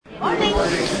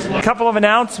A couple of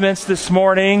announcements this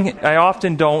morning. I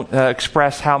often don't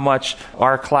express how much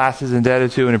our class is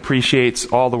indebted to and appreciates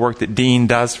all the work that Dean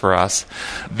does for us,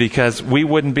 because we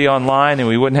wouldn't be online and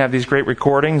we wouldn't have these great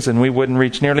recordings and we wouldn't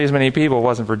reach nearly as many people if it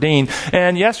wasn't for Dean.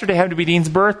 And yesterday happened to be Dean's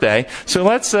birthday, so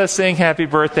let's sing happy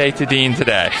birthday to Dean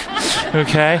today.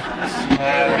 Okay?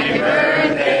 Happy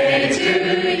birthday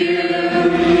to you.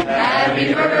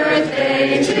 Happy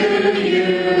birthday to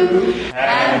you.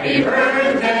 Happy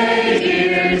birthday,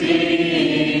 dear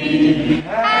Dean.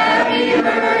 Happy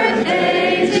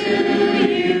birthday to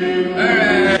you.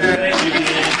 Thank you,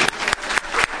 Dean.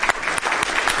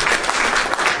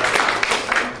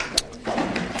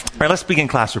 All right, let's begin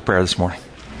class with prayer this morning.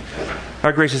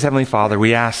 Our gracious Heavenly Father,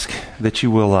 we ask that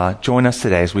you will join us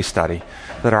today as we study,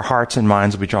 that our hearts and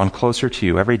minds will be drawn closer to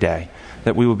you every day,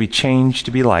 that we will be changed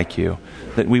to be like you,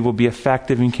 that we will be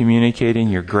effective in communicating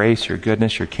your grace, your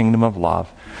goodness, your kingdom of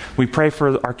love. We pray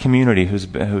for our community who's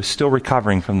still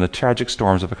recovering from the tragic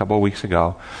storms of a couple of weeks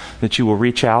ago, that you will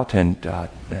reach out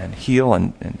and heal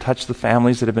and touch the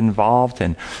families that have been involved,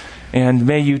 and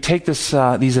may you take these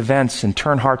events and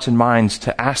turn hearts and minds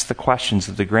to ask the questions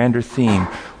of the grander theme,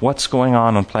 what's going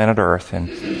on planet Earth,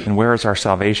 and where is our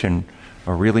salvation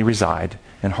really reside,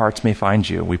 and hearts may find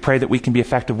you. We pray that we can be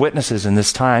effective witnesses in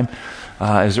this time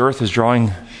as Earth is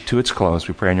drawing to its close.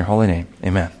 We pray in your holy name.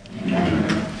 Amen.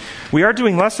 We are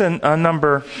doing lesson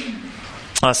number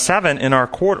 7 in our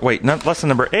lesson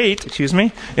number 8,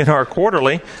 in our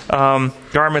quarterly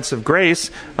Garments of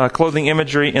Grace, clothing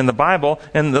imagery in the Bible.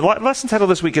 And the lesson title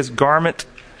this week is Garments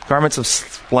of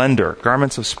Splendor.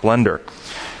 Garments of Splendor.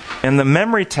 And the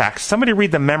memory text, somebody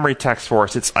read the memory text for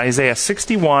us. It's Isaiah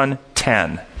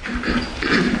 61:10.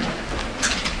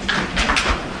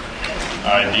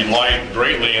 I delight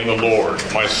greatly in the Lord.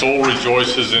 My soul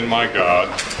rejoices in my God.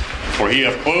 For he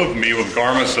hath clothed me with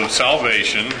garments of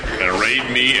salvation, and arrayed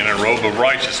me in a robe of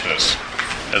righteousness,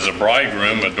 as a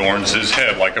bridegroom adorns his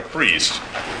head like a priest,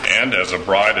 and as a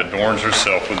bride adorns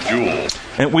herself with jewels.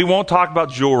 And we won't talk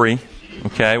about jewelry.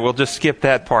 Okay, we'll just skip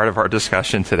that part of our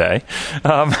discussion today.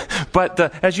 But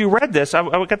as you read this, I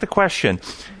got the question.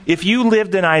 If you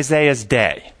lived in Isaiah's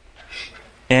day,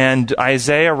 and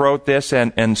Isaiah wrote this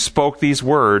and spoke these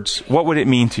words, what would it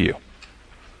mean to you?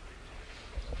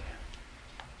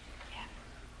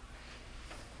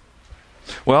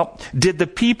 Well, did the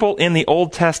people in the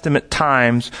Old Testament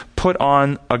times put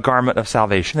on a garment of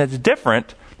salvation that's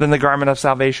different than the garment of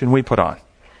salvation we put on?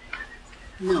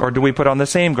 No. Or do we put on the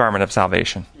same garment of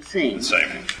salvation? The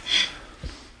same.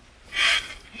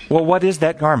 Well, what is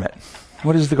that garment?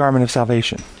 What is the garment of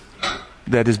salvation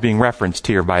that is being referenced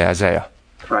here by Isaiah?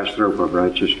 Christ's robe of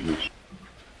righteousness.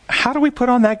 How do we put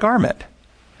on that garment?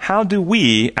 How do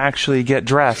we actually get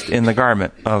dressed in the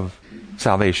garment of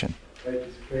salvation?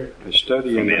 A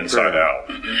study From the inside out.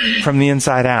 From the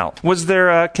inside out. Was there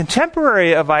a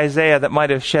contemporary of Isaiah that might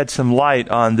have shed some light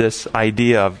on this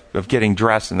idea of getting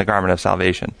dressed in the garment of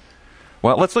salvation?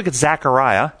 Well, let's look at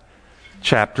Zechariah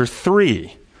chapter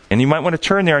 3. And you might want to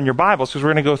turn there in your Bibles, because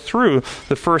we're going to go through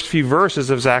the first few verses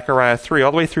of Zechariah 3,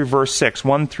 all the way through verse 6,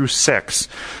 1 through 6.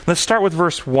 Let's start with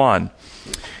verse 1.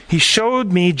 He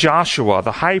showed me Joshua,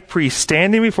 the high priest,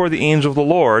 standing before the angel of the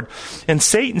Lord, and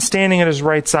Satan standing at his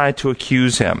right side to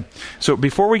accuse him. So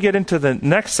before we get into the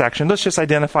next section, let's just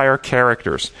identify our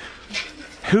characters.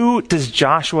 Who does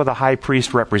Joshua, the high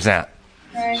priest, represent?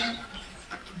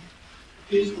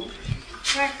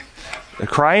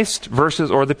 Christ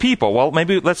versus, or the people. Well,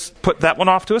 maybe let's put that one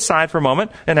off to a side for a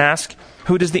moment and ask,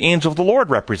 who does the angel of the Lord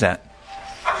represent?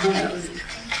 That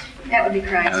would be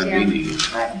Christ,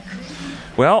 yeah.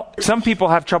 Well, some people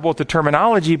have trouble with the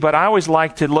terminology, but I always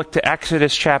like to look to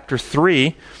Exodus chapter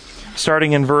 3,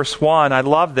 starting in verse 1. I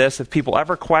love this. If people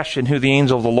ever question who the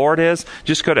angel of the Lord is,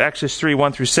 just go to Exodus 3,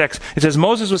 1 through 6. It says,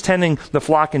 Moses was tending the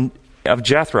flock of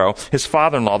Jethro, his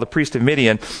father-in-law, the priest of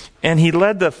Midian, and he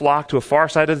led the flock to a far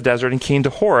side of the desert and came to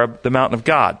Horeb, the mountain of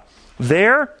God.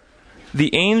 There,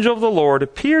 the angel of the Lord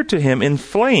appeared to him in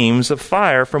flames of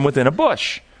fire from within a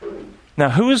bush.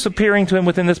 Now, who is appearing to him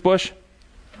within this bush?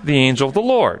 The angel of the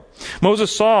Lord.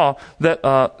 Moses saw that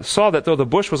though the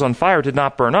bush was on fire, it did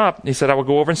not burn up. He said, I will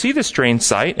go over and see this strange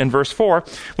sight. In verse 4,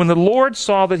 when the Lord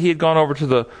saw that he had gone over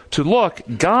to look,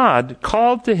 God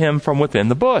called to him from within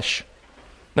the bush.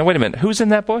 Now wait a minute, who's in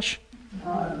that bush?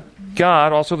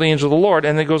 God, also the angel of the Lord.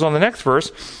 And then it goes on the next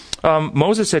verse.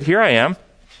 Moses said, here I am.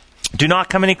 Do not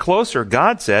come any closer.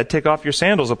 God said, take off your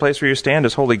sandals. The place where you stand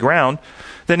is holy ground.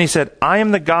 Then he said, I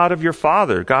am the God of your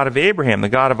father, God of Abraham, the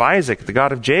God of Isaac, the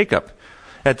God of Jacob.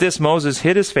 At this, Moses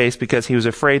hid his face because he was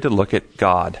afraid to look at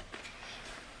God.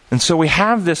 And so we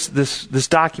have this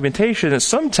documentation that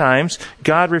sometimes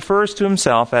God refers to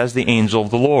himself as the angel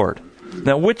of the Lord.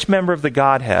 Now, which member of the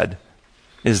Godhead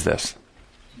is this?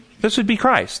 This would be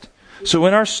Christ. So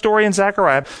in our story in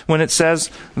Zechariah, when it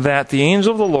says that the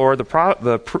angel of the Lord,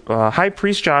 the high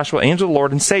priest Joshua, angel of the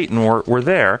Lord, and Satan were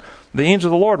there, the angel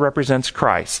of the Lord represents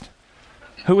Christ.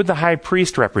 Who would the high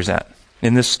priest represent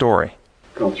in this story?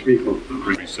 God's people. The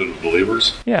priesthood of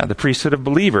believers. Yeah, the priesthood of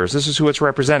believers. This is who it's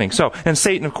representing. So, and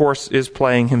Satan, of course, is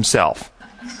playing himself.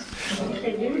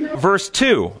 Verse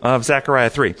 2 of Zechariah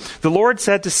 3. The Lord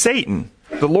said to Satan,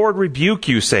 "The Lord rebuke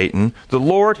you, Satan. The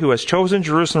Lord who has chosen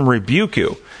Jerusalem rebuke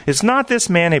you. Is not this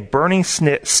man a burning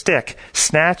stick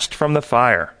snatched from the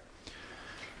fire?"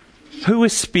 Who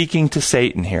is speaking to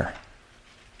Satan here?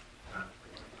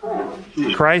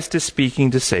 Christ is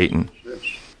speaking to Satan.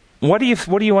 What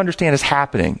do you understand is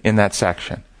happening in that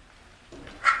section?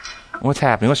 What's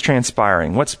happening? What's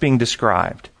transpiring? What's being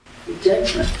described?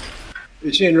 Judgment.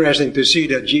 It's interesting to see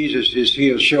that Jesus is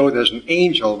here showed as an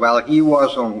angel while he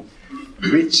was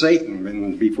with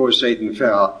Satan before Satan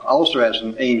fell, also as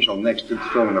an angel next to the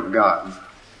throne of God.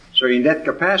 So in that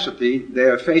capacity, they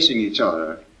are facing each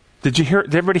other. Did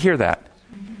everybody hear that?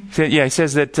 Yeah, he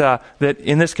says that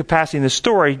in this capacity in the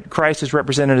story, Christ is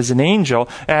represented as an angel,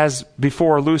 as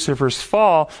before Lucifer's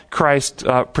fall, Christ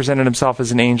presented himself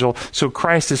as an angel. So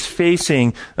Christ is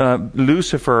facing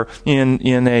Lucifer in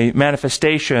a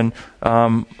manifestation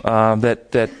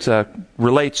that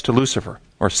relates to Lucifer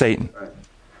or Satan.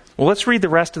 Well, let's read the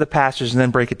rest of the passage and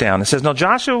then break it down. It says, "Now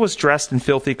Joshua was dressed in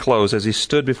filthy clothes as he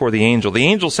stood before the angel. The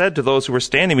angel said to those who were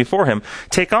standing before him,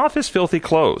 'Take off his filthy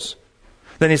clothes.'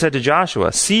 Then he said to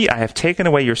Joshua, 'See, I have taken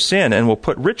away your sin and will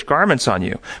put rich garments on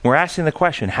you.'" We're asking the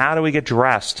question, how do we get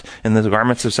dressed in the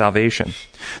garments of salvation?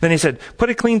 Then he said, "Put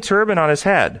a clean turban on his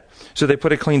head." So they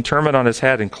put a clean turban on his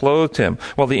head and clothed him,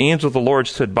 while the angel of the Lord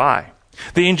stood by.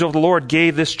 The angel of the Lord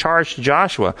gave this charge to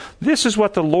Joshua, "This is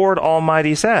what the Lord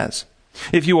Almighty says.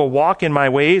 If you will walk in my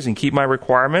ways and keep my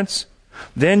requirements,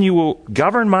 then you will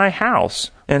govern my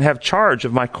house and have charge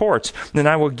of my courts, and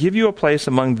I will give you a place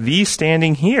among these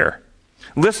standing here.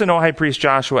 Listen, O high priest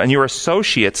Joshua, and your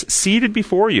associates seated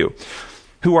before you,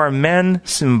 who are men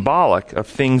symbolic of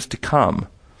things to come.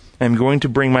 I am going to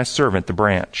bring my servant, the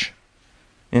branch."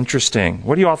 Interesting.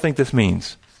 What do you all think this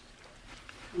means?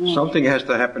 Something has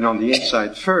to happen on the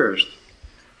inside first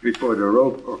before the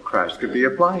robe of Christ could be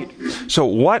applied. So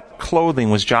what clothing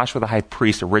was Joshua the high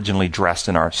priest originally dressed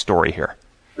in our story here?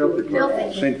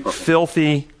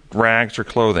 Filthy rags or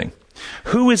clothing.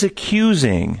 Who is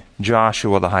accusing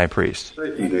Joshua the high priest?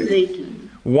 Satan.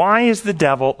 Why is the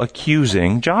devil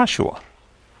accusing Joshua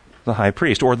the high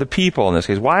priest, or the people in this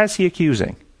case? Why is he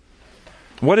accusing?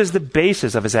 What is the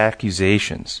basis of his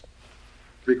accusations?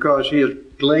 Because he is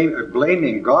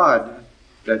blaming God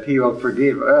that he will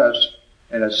forgive us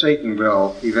and that Satan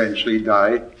will eventually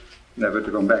die, never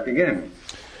to come back again.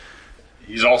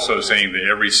 He's also saying that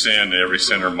every sin and every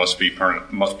sinner must be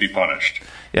punished.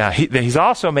 Yeah, he's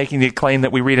also making the claim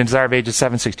that we read in Desire of Ages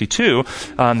 762,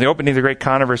 the opening of the great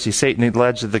controversy, Satan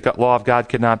alleged that the law of God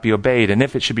could not be obeyed, and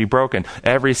if it should be broken,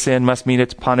 every sin must meet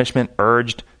its punishment,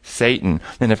 urged Satan.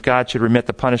 And if God should remit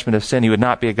the punishment of sin, he would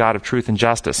not be a God of truth and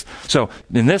justice. So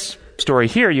in this story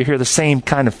here, you hear the same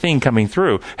kind of thing coming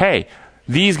through. Hey,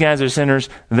 these guys are sinners.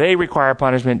 They require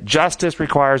punishment. Justice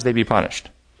requires they be punished.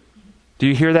 Do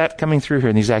you hear that coming through here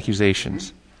in these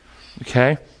accusations?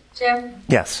 Okay? Jeff?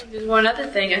 Yes. There's one other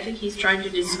thing. I think he's trying to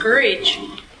discourage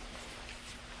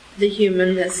the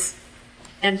humanness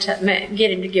and to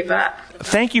get him to give up.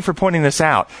 Thank you for pointing this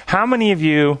out. How many of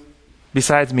you,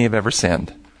 besides me, have ever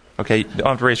sinned? Okay, you don't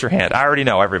have to raise your hand. I already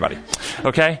know everybody.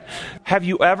 Okay? Have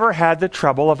you ever had the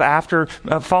trouble of after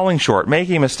falling short,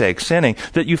 making a mistake, sinning,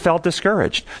 that you felt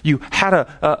discouraged? You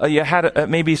had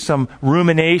maybe some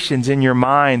ruminations in your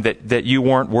mind that you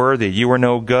weren't worthy, you were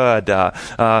no good,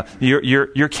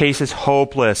 your case is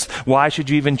hopeless. Why should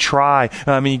you even try?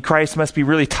 I mean, Christ must be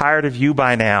really tired of you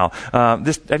by now.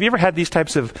 Have you ever had these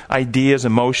types of ideas,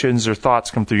 emotions, or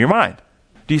thoughts come through your mind?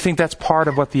 Do you think that's part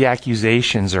of what the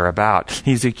accusations are about?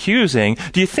 He's accusing.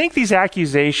 Do you think these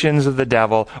accusations of the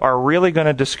devil are really going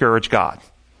to discourage God?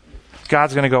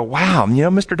 God's going to go, wow,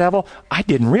 Mr. Devil, I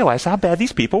didn't realize how bad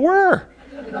these people were.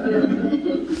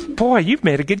 Boy, you've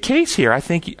made a good case here. I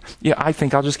think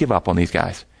I'll just give up on these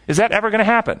guys. Is that ever going to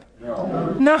happen?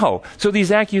 No. So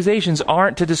these accusations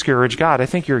aren't to discourage God. I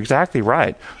think you're exactly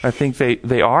right. I think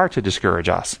they are to discourage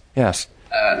us. Yes.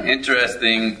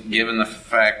 Interesting, given the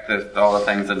fact that all the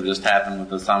things that have just happened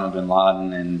with Osama bin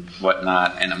Laden and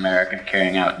whatnot in America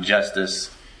carrying out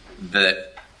justice,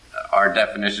 that our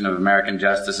definition of American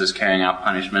justice is carrying out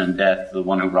punishment and death to the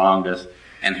one who wronged us.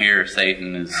 And here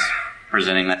Satan is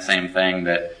presenting that same thing,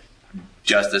 that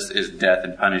justice is death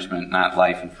and punishment, not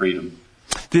life and freedom.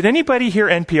 Did anybody hear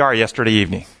NPR yesterday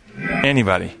evening?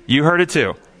 Anybody? You heard it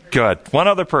too? Good. One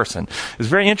other person. It was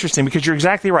very interesting because you're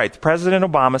exactly right. President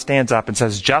Obama stands up and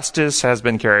says justice has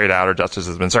been carried out or justice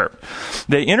has been served.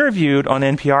 They interviewed on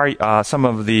NPR some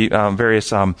of the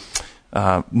various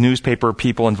newspaper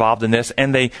people involved in this,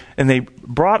 and they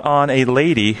brought on a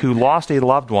lady who lost a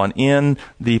loved one in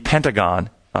the Pentagon,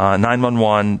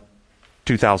 9/11,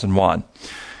 2001.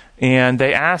 And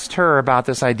they asked her about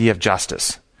this idea of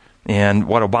justice and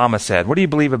what Obama said. What do you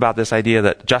believe about this idea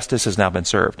that justice has now been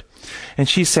served? And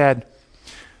she said,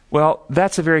 well,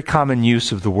 that's a very common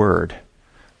use of the word,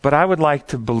 but I would like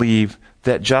to believe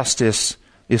that justice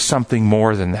is something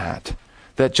more than that.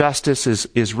 That justice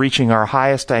is reaching our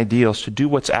highest ideals to do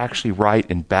what's actually right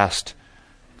and best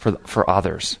for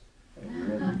others.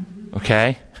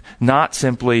 Okay? Not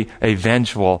simply a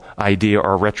vengeful idea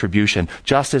or retribution.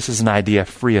 Justice is an idea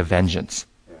free of vengeance.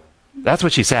 That's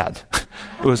what she said.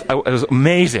 It was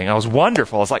amazing. It was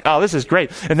wonderful. It's like, oh, this is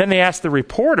great. And then they asked the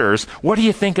reporters, what do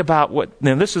you think about what...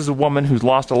 Now, this is a woman who's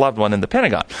lost a loved one in the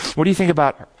Pentagon. What do you think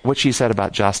about what she said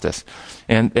about justice?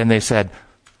 And they said,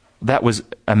 that was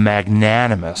a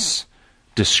magnanimous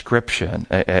description,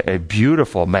 a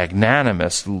beautiful,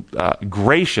 magnanimous,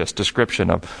 gracious description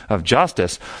of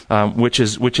justice, which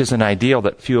is an ideal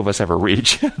that few of us ever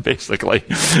reach, basically.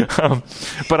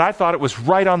 But I thought it was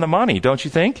right on the money, don't you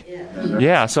think?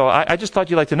 Yeah. So I just thought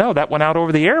you'd like to know that went out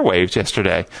over the airwaves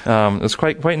yesterday. It was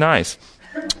quite nice.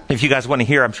 If you guys want to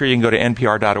hear, I'm sure you can go to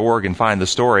npr.org and find the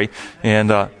story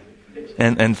and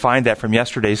find that from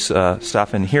yesterday's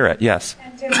stuff and hear it. Yes.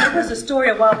 There was a story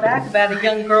a while back about a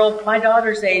young girl, my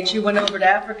daughter's age, who went over to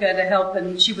Africa to help,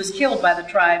 and she was killed by the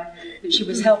tribe that she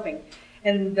was helping.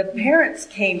 And the parents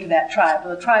came to that tribe.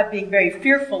 The tribe, being very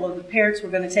fearful of the parents were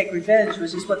going to take revenge,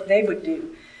 which is what they would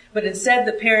do. But instead,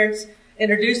 the parents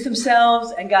introduced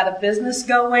themselves and got a business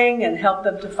going and helped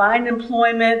them to find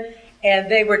employment. And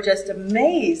they were just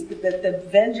amazed that the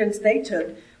vengeance they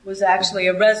took was actually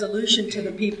a resolution to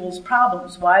the people's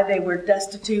problems, why they were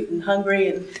destitute and hungry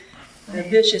and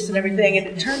vicious and everything, and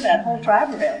it turned that whole tribe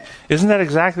around. Isn't that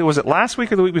exactly, was it last week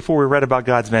or the week before we read about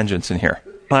God's vengeance in here?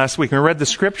 Last week. We read the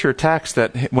scripture text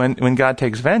that when God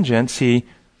takes vengeance, He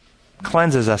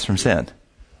cleanses us from sin.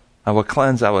 And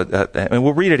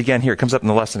we'll read it again here. It comes up in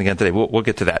the lesson again today. We'll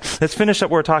get to that. Let's finish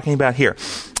up what we're talking about here.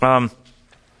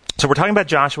 So we're talking about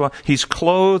Joshua. He's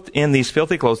clothed in these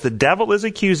filthy clothes. The devil is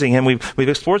accusing him. We've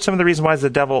explored some of the reasons why the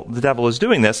devil is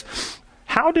doing this.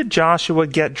 How did Joshua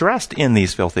get dressed in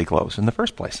these filthy clothes in the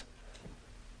first place?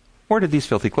 Where did these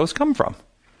filthy clothes come from?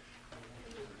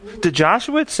 Did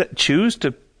Joshua choose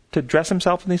to dress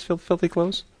himself in these filthy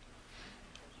clothes?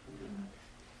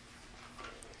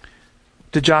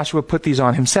 Did Joshua put these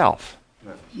on himself?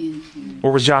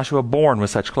 Or was Joshua born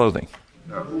with such clothing?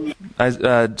 As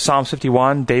Psalm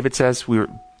 51, David says, we were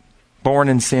born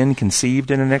in sin, conceived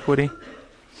in iniquity.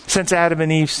 Since Adam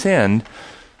and Eve sinned,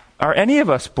 are any of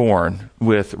us born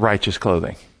with righteous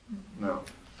clothing? No.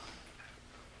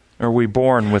 Are we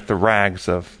born with the rags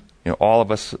of, all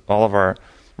of our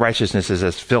righteousness is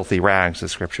as filthy rags,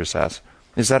 as Scripture says?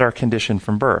 Is that our condition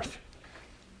from birth?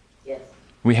 Yes.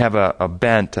 We have a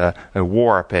bent, a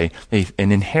warp, an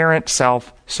inherent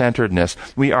self-centeredness.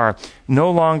 We are no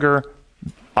longer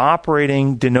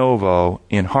operating de novo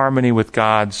in harmony with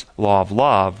God's law of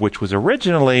love, which was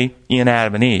originally in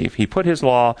Adam and Eve. He put His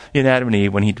law in Adam and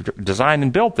Eve when He designed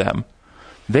and built them.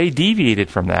 They deviated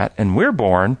from that, and we're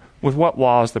born with what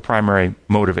law is the primary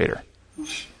motivator?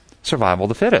 Survival of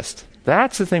the fittest.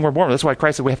 That's the thing we're born with. That's why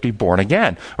Christ said we have to be born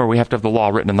again, or we have to have the law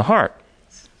written in the heart.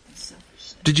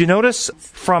 Did you notice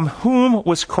from whom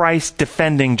was Christ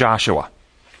defending Joshua?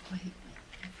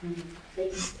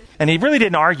 And He really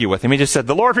didn't argue with him. He just said,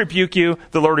 the Lord rebuke you,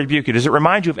 the Lord rebuke you. Does it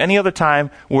remind you of any other time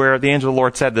where the angel of the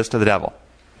Lord said this to the devil?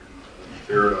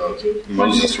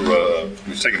 Moses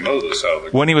was taking Moses out of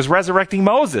the... When He was resurrecting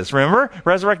Moses, remember?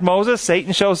 Resurrect Moses,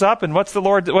 Satan shows up, and what's the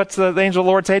angel of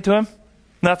the Lord say to him?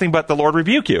 Nothing but the Lord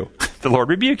rebuke you. The Lord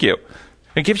rebuke you.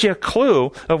 It gives you a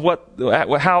clue of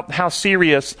how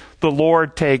serious the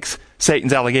Lord takes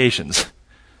Satan's allegations.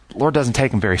 The Lord doesn't take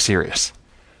them very serious.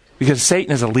 Because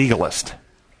Satan is a legalist.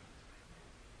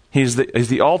 He's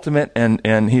the ultimate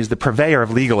and he's the purveyor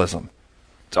of legalism.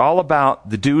 It's all about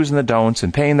the do's and the don'ts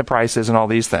and paying the prices and all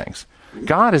these things.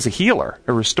 God is a healer,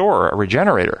 a restorer, a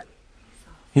regenerator.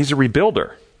 He's a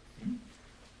rebuilder.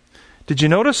 Did you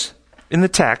notice in the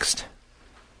text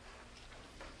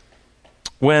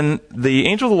when the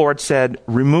angel of the Lord said,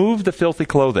 remove the filthy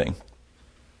clothing,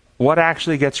 what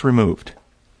actually gets removed?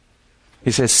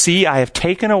 He says, see, I have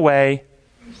taken away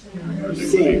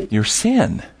your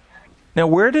sin. Now,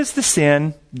 where does the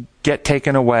sin get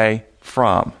taken away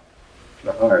from?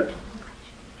 The heart.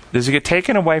 Does it get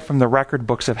taken away from the record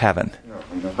books of heaven? No,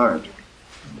 from the heart.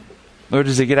 Or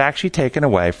does it get actually taken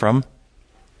away from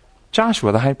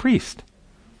Joshua, the high priest?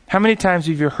 How many times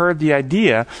have you heard the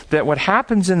idea that what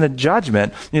happens in the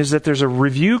judgment is that there's a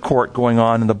review court going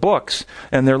on in the books,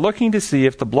 and they're looking to see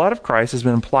if the blood of Christ has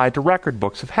been applied to record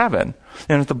books of heaven.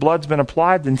 And if the blood's been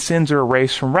applied, then sins are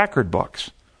erased from record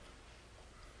books.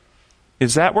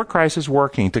 Is that where Christ is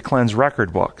working, to cleanse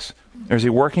record books? Or is he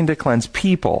working to cleanse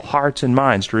people, hearts and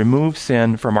minds, to remove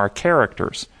sin from our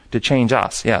characters, to change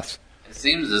us? Yes? It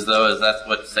seems as though that's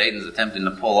what Satan's attempting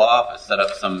to pull off, is set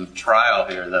up some trial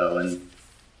here, though, and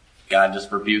God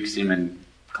just rebukes him and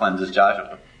cleanses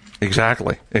Joshua.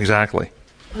 Exactly.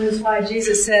 That's why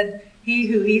Jesus said, he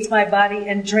who eats my body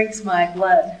and drinks my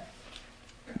blood.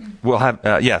 Will have,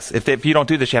 yes, if you don't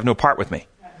do this, you have no part with me.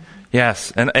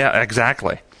 Yes, and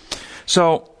exactly.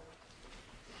 So,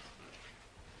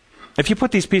 if you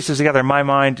put these pieces together, my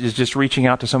mind is just reaching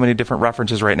out to so many different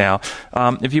references right now.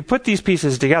 If you put these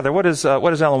pieces together, what does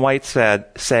Ellen White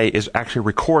say is actually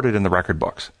recorded in the record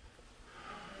books?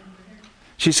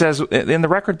 She says in the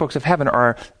record books of heaven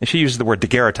she uses the word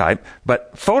daguerreotype,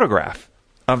 but photograph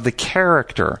of the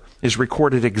character is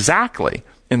recorded exactly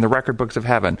in the record books of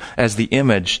heaven as the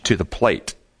image to the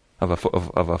plate of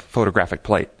a photographic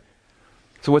plate.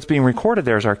 So what's being recorded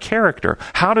there is our character.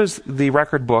 How does the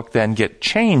record book then get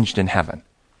changed in heaven?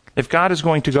 If God is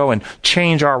going to go and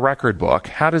change our record book,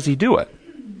 how does he do it?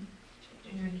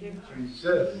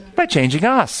 By changing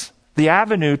us. The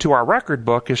avenue to our record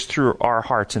book is through our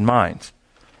hearts and minds.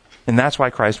 And that's why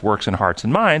Christ works in hearts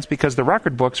and minds, because the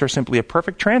record books are simply a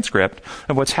perfect transcript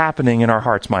of what's happening in our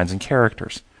hearts, minds, and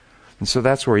characters. And so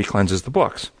that's where he cleanses the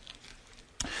books.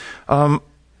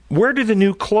 Where do the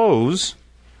new clothes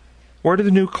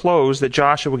that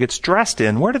Joshua gets dressed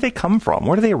in, where do they come from?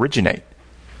 Where do they originate?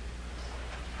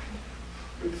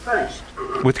 With Christ.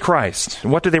 With Christ.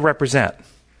 What do they represent?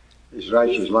 His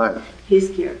righteous life. His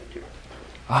character.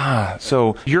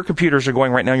 So your computers are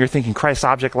going right now, you're thinking Christ's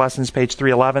Object Lessons, page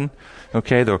 311.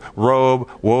 Okay, the robe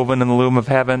woven in the loom of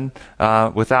heaven,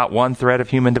 without one thread of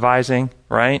human devising,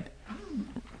 right?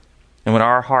 And when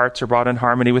our hearts are brought in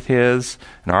harmony with his,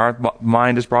 and our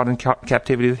mind is brought in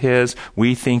captivity with his,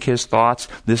 we think his thoughts.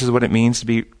 This is what it means to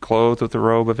be clothed with the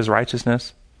robe of his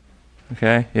righteousness.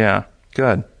 Okay, yeah,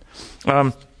 good.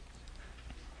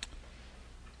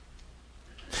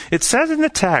 It says in the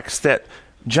text that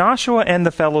Joshua and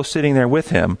the fellows sitting there with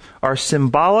him are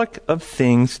symbolic of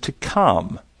things to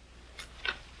come.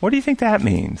 What do you think that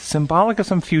means? Symbolic of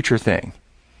some future thing.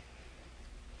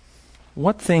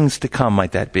 What things to come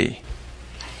might that be?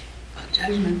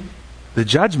 Judgment. The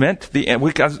judgment, the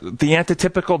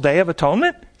antitypical Day of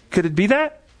Atonement? Could it be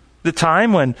that? The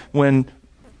time when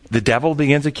the devil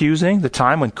begins accusing? The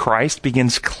time when Christ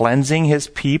begins cleansing his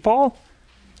people?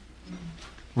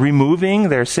 Removing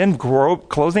their sin,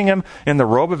 clothing them in the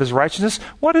robe of his righteousness?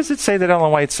 What does it say that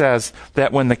Ellen White says?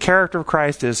 That when the character of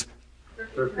Christ is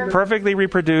perfectly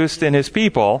reproduced in his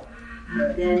people,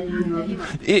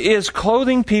 is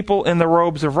clothing people in the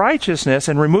robes of righteousness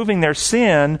and removing their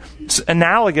sin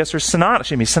analogous or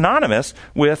synonymous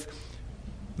with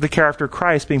the character of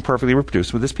Christ being perfectly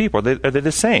reproduced with his people? Are they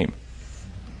the same?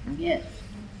 Yes.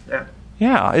 Yeah.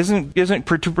 Yeah, isn't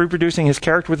reproducing his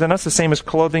character within us the same as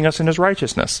clothing us in his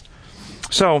righteousness?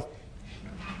 So,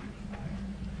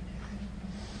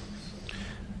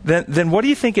 then what do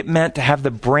you think it meant to have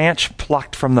the branch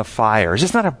plucked from the fire? Is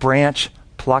this not a branch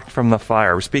plucked from the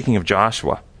fire? We're speaking of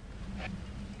Joshua.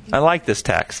 I like this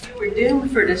text. You were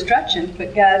doomed for destruction,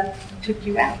 but God took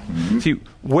you out. See,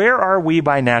 where are we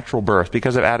by natural birth?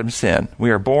 Because of Adam's sin. We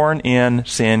are born in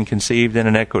sin, conceived in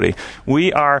iniquity.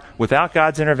 We are, without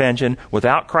God's intervention,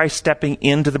 without Christ stepping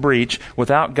into the breach,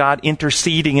 without God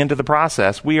interceding into the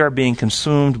process, we are being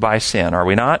consumed by sin, are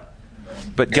we not?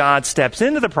 But God steps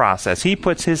into the process. He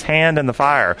puts his hand in the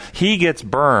fire. He gets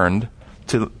burned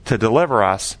to deliver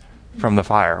us from the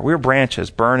fire. We're branches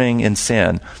burning in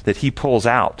sin that he pulls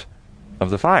out of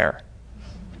the fire.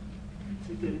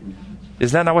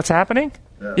 Is that not what's happening?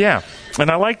 Yeah. And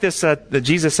I like this that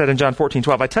Jesus said in John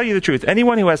 14:12. I tell you the truth,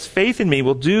 anyone who has faith in me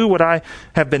will do what I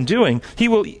have been doing. He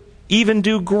will even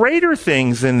do greater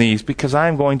things than these because I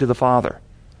am going to the Father.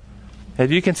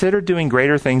 Have you considered doing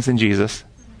greater things than Jesus?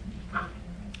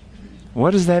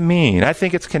 What does that mean? I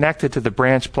think it's connected to the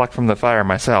branch plucked from the fire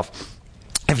myself.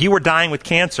 If you were dying with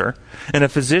cancer and a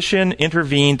physician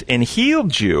intervened and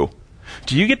healed you,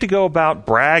 do you get to go about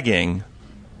bragging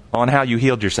on how you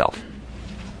healed yourself?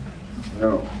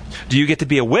 No. Do you get to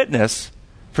be a witness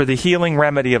for the healing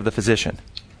remedy of the physician?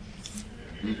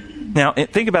 Now,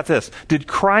 think about this. Did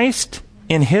Christ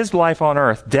in his life on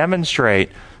earth demonstrate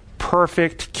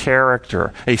perfect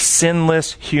character, a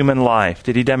sinless human life?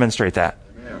 Did he demonstrate that?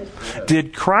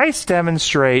 Did Christ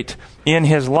demonstrate in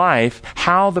his life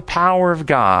how the power of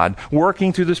God,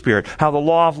 working through the Spirit, how the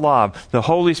law of love, the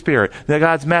Holy Spirit, the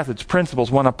God's methods, principles,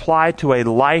 when applied to a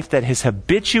life that is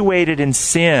habituated in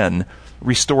sin,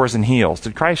 restores and heals?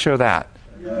 Did Christ show that?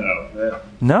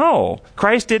 No.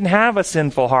 Christ didn't have a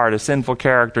sinful heart, a sinful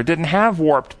character, didn't have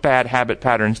warped bad habit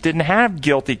patterns, didn't have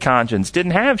guilty conscience,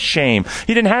 didn't have shame.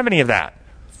 He didn't have any of that.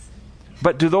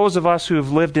 But do those of us who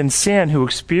have lived in sin, who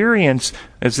experience,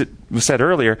 as it was said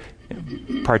earlier,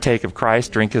 partake of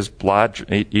Christ, drink his blood,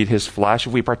 eat his flesh,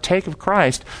 if we partake of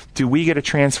Christ, do we get a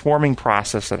transforming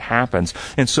process that happens?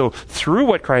 And so through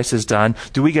what Christ has done,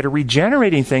 do we get a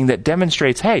regenerating thing that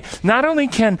demonstrates, hey, not only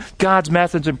can God's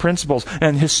methods and principles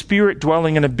and his Spirit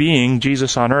dwelling in a being,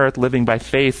 Jesus on earth, living by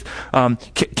faith,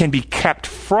 can be kept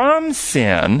from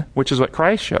sin, which is what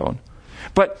Christ showed,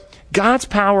 but God's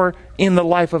power in the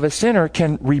life of a sinner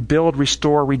can rebuild,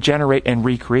 restore, regenerate, and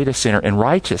recreate a sinner in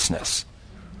righteousness.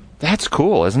 That's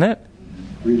cool, isn't it?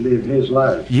 We live his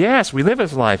life. Yes, we live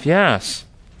his life, yes.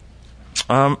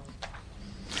 And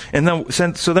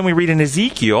then we read in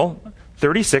Ezekiel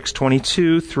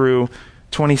 36:22 through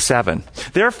 27.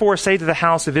 Therefore say to the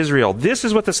house of Israel, this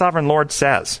is what the sovereign Lord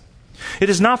says. It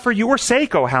is not for your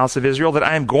sake, O house of Israel, that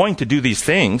I am going to do these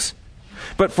things,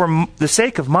 but for the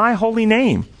sake of my holy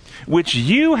name, which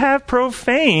you have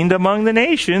profaned among the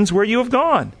nations where you have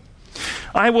gone.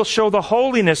 I will show the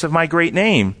holiness of my great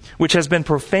name, which has been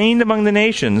profaned among the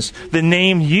nations, the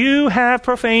name you have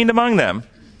profaned among them.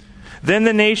 Then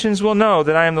the nations will know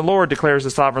that I am the Lord, declares the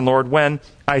sovereign Lord, when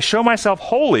I show myself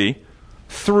holy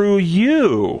through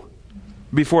you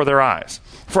before their eyes.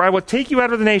 For I will take you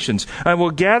out of the nations. I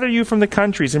will gather you from the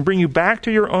countries and bring you back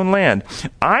to your own land.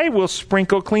 I will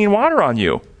sprinkle clean water on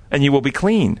you, and you will be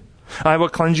clean. I will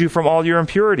cleanse you from all your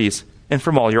impurities and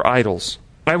from all your idols.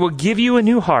 I will give you a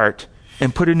new heart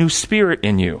and put a new spirit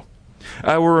in you.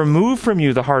 I will remove from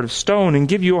you the heart of stone and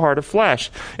give you a heart of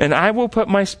flesh. And I will put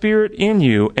my spirit in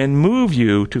you and move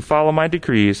you to follow my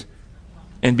decrees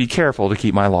and be careful to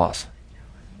keep my laws.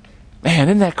 Man,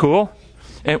 isn't that cool?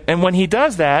 And when he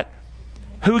does that,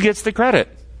 who gets the credit?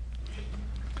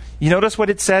 You notice what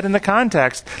it said in the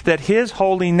context, that his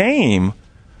holy name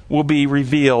will be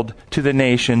revealed to the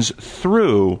nations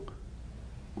through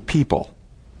people.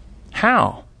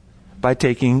 How? By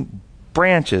taking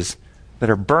branches that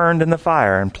are burned in the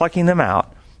fire and plucking them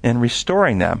out and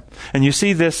restoring them. And you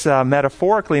see this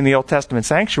metaphorically in the Old Testament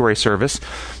sanctuary service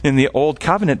in the Old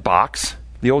Covenant box.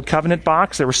 The Old Covenant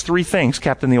box, there was 3 things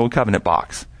kept in the Old Covenant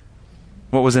box.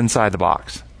 What was inside the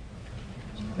box?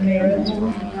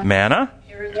 Manna.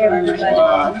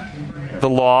 The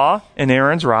law and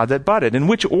Aaron's rod that budded. In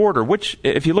which order?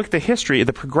 If you look at the history,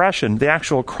 the progression, the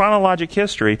actual chronologic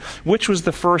history, which was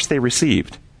the first they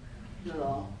received?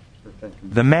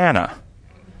 The manna.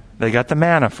 They got the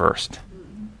manna first.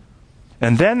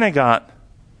 And then they got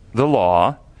the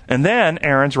law, and then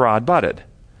Aaron's rod budded.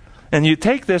 And you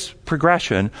take this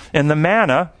progression, and the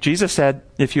manna, Jesus said,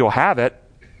 if you'll have it,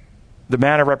 the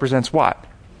manna represents what?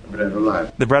 The bread of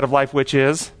life. The bread of life, which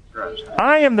is? Christ.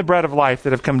 I am the bread of life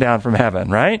that have come down from heaven,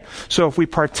 right? So if we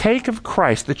partake of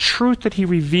Christ, the truth that he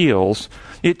reveals,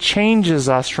 it changes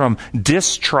us from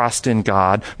distrust in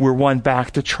God. We're won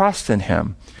back to trust in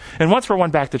him. And once we're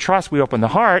won back to trust, we open the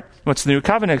heart. What's the new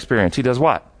covenant experience? He does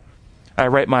what? I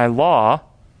write my law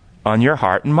on your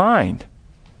heart and mind,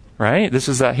 right? This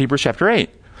is Hebrews chapter 8.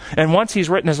 And once he's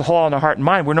written his law on our heart and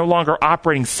mind, we're no longer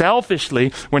operating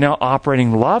selfishly. We're now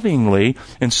operating lovingly.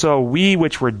 And so we,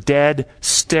 which were dead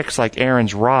sticks like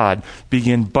Aaron's rod,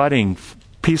 begin budding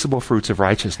peaceable fruits of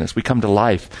righteousness. We come to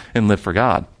life and live for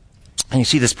God. And you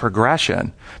see this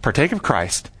progression. Partake of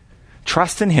Christ.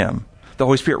 Trust in him. The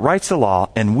Holy Spirit writes the law,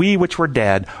 and we, which were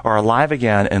dead, are alive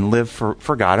again and live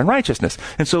for God in righteousness.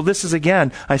 And so this is,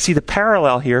 again, I see the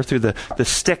parallel here through the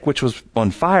stick which was on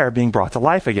fire being brought to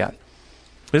life again.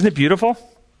 Isn't it beautiful?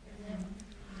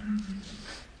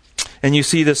 And you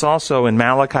see this also in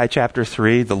Malachi chapter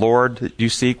 3. The Lord that you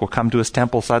seek will come to his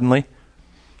temple suddenly,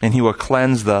 and he will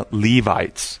cleanse the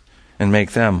Levites and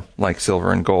make them like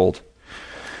silver and gold.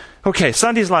 Okay,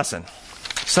 Sunday's lesson.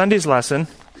 Sunday's lesson,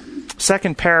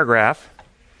 second paragraph.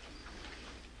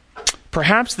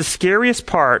 Perhaps the scariest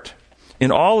part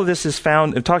in all of this is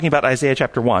found, talking about Isaiah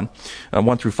chapter 1,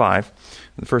 1 through 5.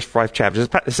 The first 5 chapters.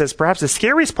 It says, perhaps the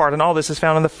scariest part in all this is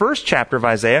found in the first chapter of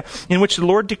Isaiah, in which the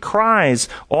Lord decries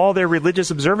all their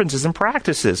religious observances and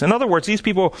practices. In other words, these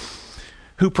people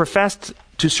who professed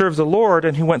to serve the Lord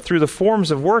and who went through the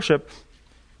forms of worship.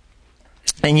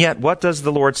 And yet, what does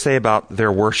the Lord say about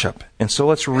their worship? And so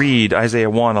let's read Isaiah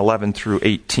 1, 11 through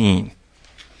 18.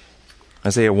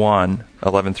 Isaiah 1,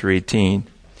 11 through 18.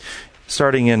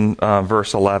 Starting in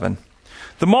verse 11.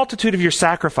 The multitude of your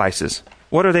sacrifices,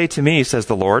 what are they to me, says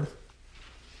the Lord?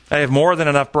 I have more than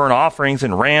enough burnt offerings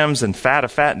and rams and fat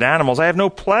of fattened animals. I have no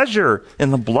pleasure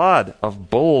in the blood of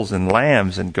bulls and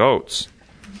lambs and goats.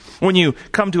 When you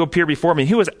come to appear before me,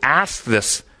 who has asked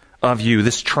this of you,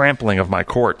 this trampling of my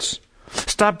courts?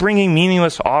 Stop bringing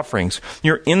meaningless offerings.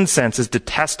 Your incense is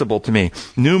detestable to me.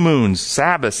 New moons,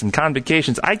 Sabbaths, and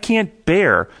convocations. I can't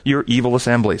bear your evil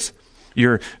assemblies.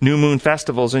 Your new moon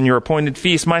festivals and your appointed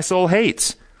feasts my soul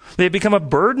hates. They have become a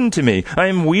burden to me. I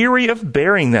am weary of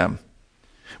bearing them.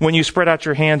 When you spread out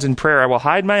your hands in prayer, I will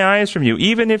hide my eyes from you.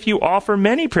 Even if you offer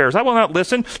many prayers, I will not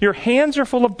listen. Your hands are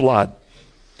full of blood.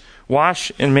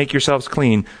 Wash and make yourselves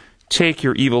clean. Take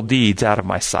your evil deeds out of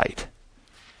my sight.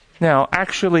 Now,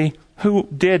 actually, who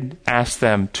did ask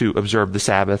them to observe the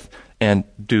Sabbath and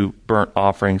do burnt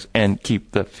offerings and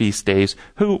keep the feast days?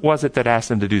 Who was it that asked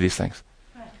them to do these things?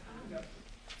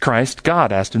 Christ,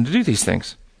 God, asked them to do these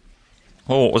things.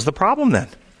 Well, what was the problem then?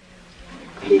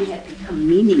 It had become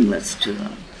meaningless to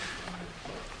them.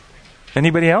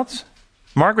 Anybody else?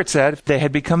 Margaret said they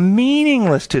had become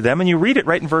meaningless to them, and you read it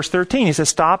right in verse 13. He says,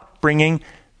 stop bringing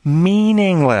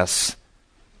meaningless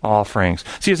offerings.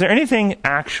 See, is there anything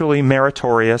actually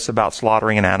meritorious about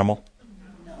slaughtering an animal?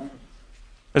 No.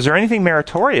 Is there anything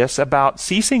meritorious about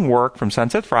ceasing work from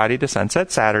sunset Friday to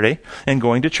sunset Saturday and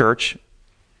going to church?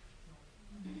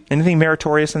 Anything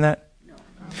meritorious in that? No.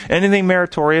 Anything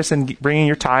meritorious in bringing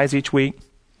your tithes each week?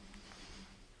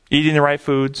 Eating the right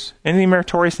foods? Anything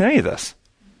meritorious in any of this?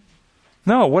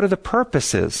 No. What are the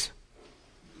purposes?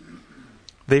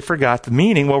 They forgot the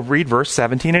meaning. Well, read verse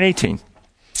 17 and 18.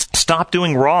 Stop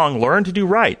doing wrong. Learn to do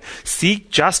right. Seek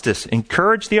justice.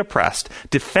 Encourage the oppressed.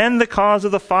 Defend the cause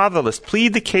of the fatherless.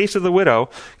 Plead the case of the widow.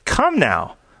 Come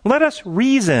now. Let us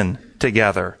reason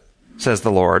together, says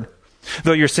the Lord.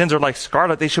 Though your sins are like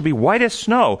scarlet, they shall be white as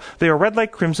snow. They are red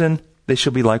like crimson. They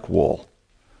shall be like wool.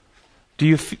 Do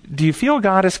you feel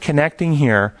God is connecting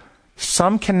here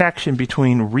some connection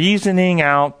between reasoning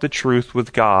out the truth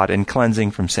with God and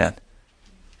cleansing from sin?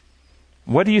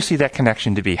 What do you see that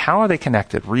connection to be? How are they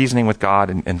connected, reasoning with God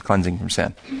and cleansing from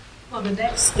sin? Well, the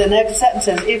next sentence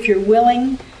says, if you're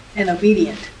willing and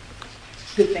obedient,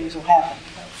 good things will happen.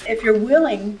 If you're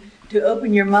willing to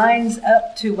open your minds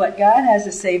up to what God has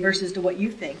to say versus to what you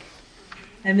think,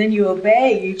 and then you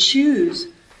obey, you choose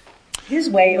His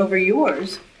way over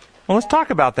yours. Well, let's talk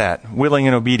about that, willing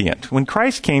and obedient. When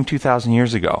Christ came 2,000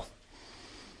 years ago,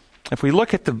 if we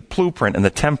look at the blueprint and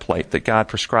the template that God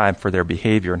prescribed for their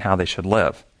behavior and how they should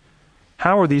live,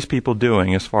 how are these people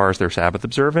doing as far as their Sabbath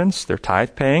observance, their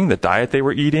tithe paying, the diet they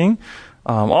were eating,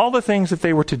 all the things that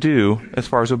they were to do as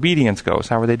far as obedience goes?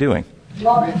 How are they doing?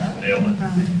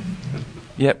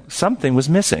 Yet something was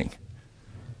missing.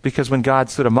 Because when God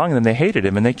stood among them, they hated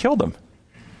Him and they killed Him.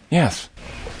 Yes?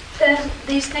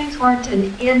 These things weren't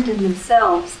an end in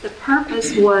themselves. The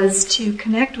purpose was to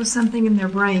connect with something in their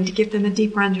brain, to give them a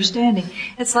deeper understanding.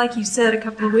 It's like you said a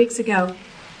couple of weeks ago.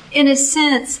 In a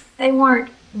sense, they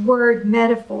weren't word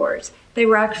metaphors. They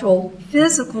were actual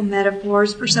physical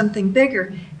metaphors for something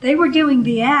bigger. They were doing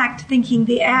the act, thinking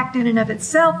the act in and of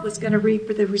itself was going to reap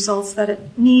the results that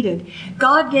it needed.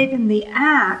 God gave them the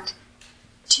act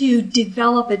to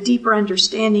develop a deeper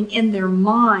understanding in their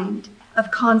mind of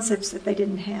concepts that they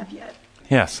didn't have yet.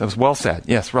 Yes, that was well said.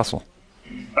 Yes, Russell.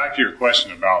 Back to your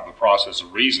question about the process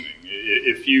of reasoning.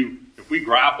 If we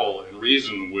grapple and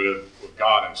reason with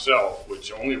God Himself,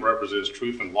 which only represents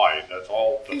truth and light, that's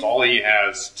all He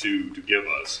has to give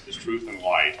us is truth and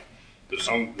light.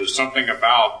 There's something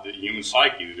about the human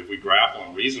psyche that if we grapple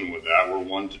and reason with that, we're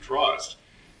one to trust.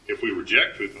 If we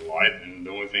reject truth and light, then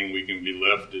the only thing we can be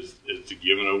left is to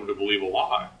give and over to believe a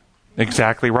lie.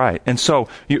 Exactly right. And so,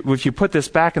 if you put this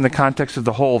back in the context of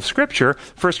the whole of Scripture,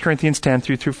 1 Corinthians 10,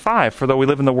 3-5, for though we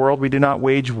live in the world, we do not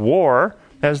wage war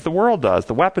as the world does.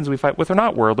 The weapons we fight with are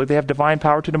not worldly. They have divine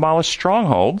power to demolish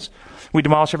strongholds. We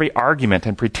demolish every argument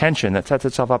and pretension that sets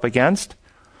itself up against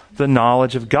the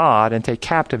knowledge of God and take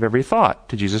captive every thought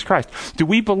to Jesus Christ. Do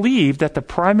we believe that the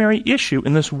primary issue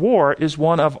in this war is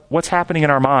one of what's happening in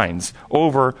our minds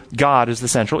over God as the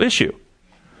central issue?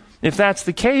 If that's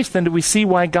the case, then do we see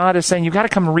why God is saying, you've got to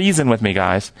come reason with me,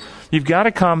 guys. You've got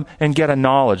to come and get a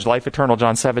knowledge. Life eternal,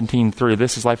 John 17:3.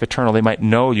 This is life eternal. They might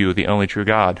know you, the only true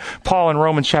God. Paul in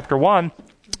Romans chapter 1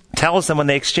 tells them when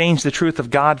they exchanged the truth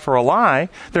of God for a lie,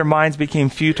 their minds became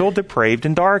futile, depraved,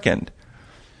 and darkened.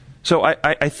 So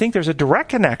I think there's a direct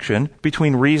connection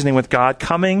between reasoning with God,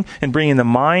 coming and bringing the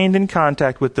mind in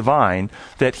contact with divine,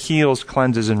 that heals,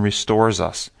 cleanses, and restores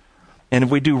us. And if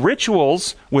we do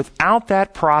rituals without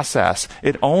that process,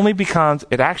 it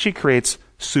actually creates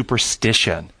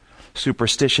superstition.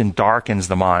 Superstition darkens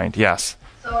the mind. Yes?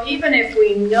 So even if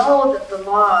we know that the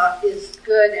law is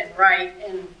good and right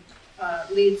and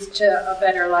leads to a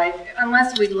better life,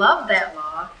 unless we love that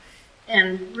law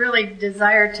and really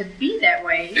desire to be that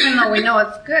way, even though we know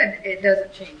it's good, it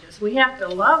doesn't change us. We have to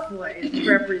love what it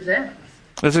represents.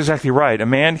 That's exactly right. A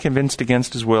man convinced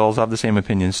against his will is of the same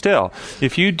opinion still.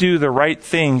 If you do the right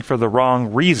thing for the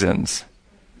wrong reasons,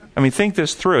 think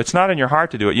this through. It's not in your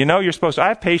heart to do it. You know you're supposed to. I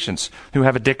have patients who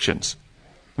have addictions,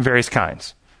 various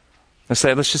kinds. Let's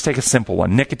just take a simple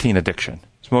one, nicotine addiction,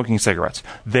 smoking cigarettes.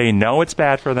 They know it's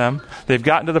bad for them. They've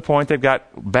gotten to the point they've got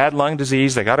bad lung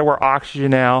disease. They got to wear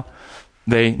oxygen now.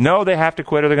 They know they have to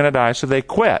quit or they're going to die, so they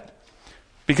quit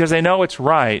because they know it's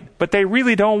right, but they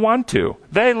really don't want to.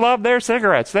 They love their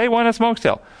cigarettes. They want to smoke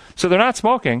still. So they're not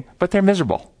smoking, but they're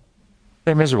miserable.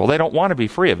 They're miserable. They don't want to be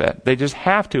free of it. They just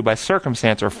have to by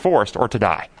circumstance or forced or to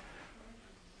die.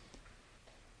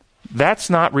 That's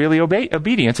not really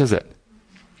obedience, is it?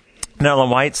 Now,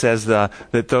 Ellen White says that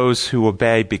those who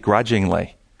obey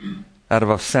begrudgingly, out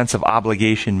of a sense of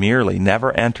obligation merely,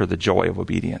 never enter the joy of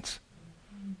obedience.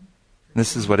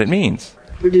 This is what it means.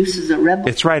 Produces a rebel.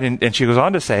 It's right. And she goes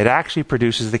on to say it actually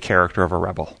produces the character of a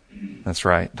rebel. That's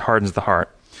right. It hardens the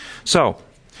heart. So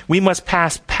we must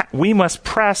press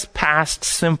past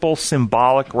simple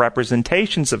symbolic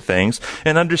representations of things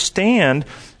and understand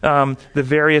the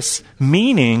various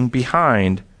meaning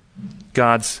behind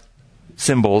God's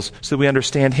symbols so that we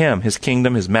understand Him, His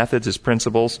kingdom, His methods, His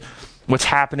principles, what's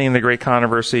happening in the great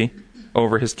controversy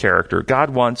over His character.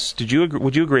 God wants,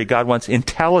 would you agree, God wants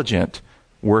intelligent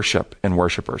worship and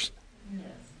worshipers? Yes.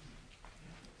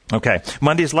 Okay,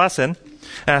 Monday's lesson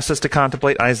asks us to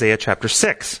contemplate Isaiah chapter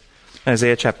 6.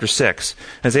 Isaiah chapter 6.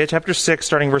 Isaiah chapter 6,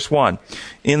 starting verse 1.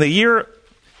 In the year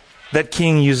that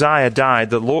King Uzziah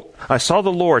died, I saw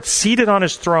the Lord seated on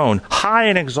His throne, high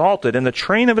and exalted, and the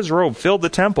train of His robe filled the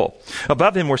temple.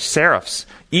 Above Him were seraphs,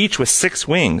 each with 6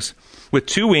 wings. With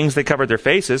 2 wings they covered their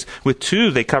faces, with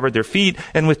 2 they covered their feet,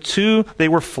 and with 2 they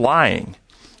were flying.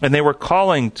 And they were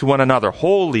calling to one another,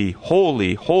 Holy,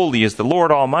 holy, holy is the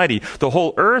Lord Almighty. The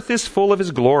whole earth is full of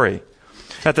His glory.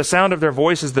 At the sound of their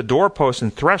voices, the doorposts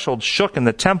and threshold shook, and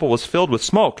the temple was filled with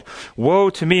smoke. Woe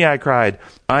to me, I cried.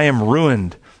 I am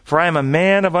ruined, for I am a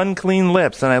man of unclean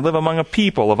lips, and I live among a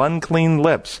people of unclean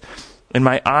lips. And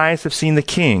my eyes have seen the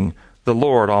King, the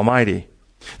Lord Almighty.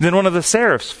 Then one of the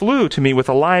seraphs flew to me with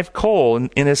a live coal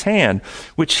in his hand,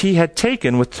 which he had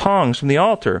taken with tongs from the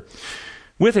altar.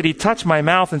 With it he touched my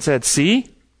mouth and said, See,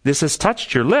 this has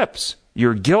touched your lips.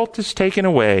 Your guilt is taken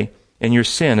away, and your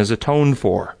sin is atoned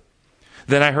for.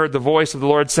 Then I heard the voice of the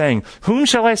Lord saying, Whom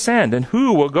shall I send, and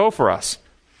who will go for us?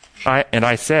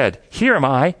 I said, Here am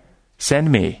I,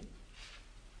 send me.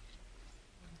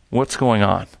 What's going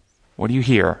on? What do you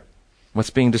hear? What's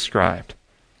being described?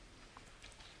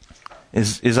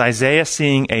 Is Isaiah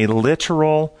seeing a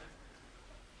literal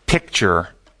picture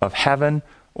of heaven,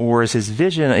 or is his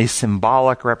vision a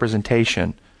symbolic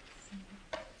representation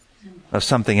of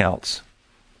something else?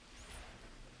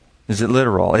 Is it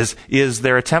literal? Is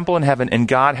there a temple in heaven and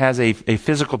God has a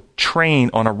physical train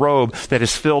on a robe that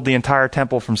has filled the entire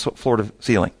temple from floor to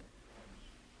ceiling?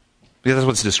 Because that's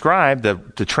what's described.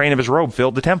 The train of His robe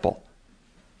filled the temple.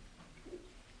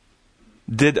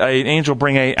 Did an angel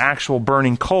bring an actual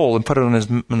burning coal and put it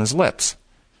on his lips?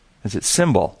 Is it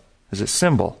symbol? Is it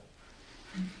symbol?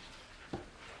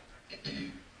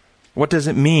 What does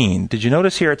it mean? Did you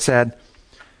notice here it said,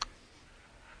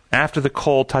 after the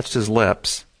coal touched his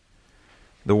lips,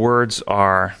 the words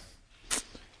are,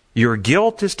 your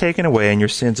guilt is taken away and your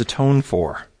sins atoned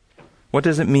for. What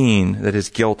does it mean that his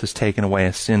guilt is taken away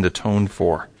and sin atoned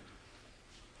for?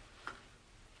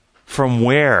 From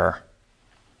where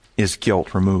is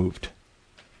guilt removed?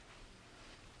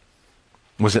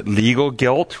 Was it legal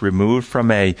guilt removed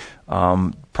from a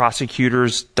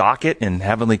prosecutor's docket in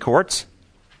heavenly courts?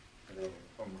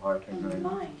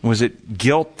 Was it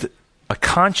guilt, a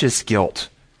conscious guilt,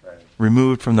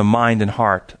 removed from the mind and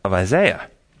heart of Isaiah?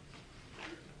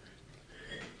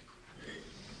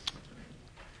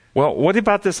 Well, what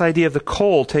about this idea of the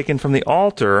coal taken from the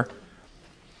altar,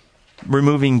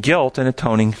 removing guilt and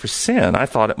atoning for sin? I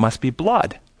thought it must be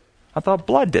blood. I thought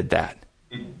blood did that.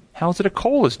 How is it a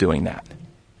coal is doing that?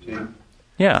 See,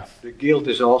 yeah. the guilt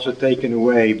is also taken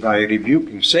away by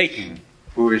rebuking Satan,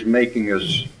 who is making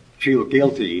us feel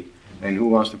guilty and who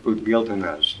wants to put guilt in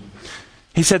us.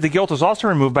 He said the guilt was also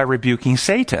removed by rebuking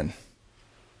Satan.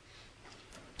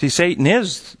 See, Satan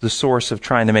is the source of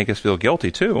trying to make us feel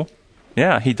guilty too.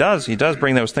 Yeah, he does. He does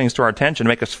bring those things to our attention,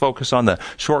 make us focus on the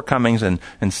shortcomings and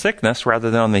sickness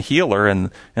rather than on the healer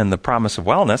and the promise of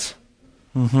wellness.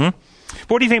 But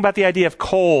what do you think about the idea of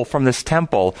coal from this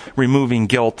temple removing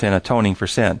guilt and atoning for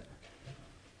sin?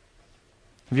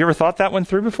 Have you ever thought that one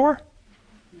through before?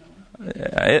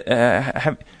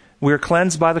 We're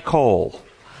cleansed by the coal.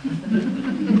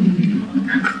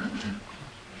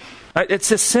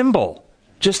 It's a symbol,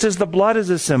 just as the blood is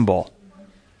a symbol.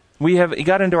 We have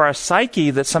got into our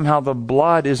psyche that somehow the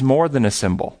blood is more than a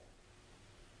symbol.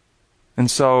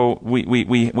 And so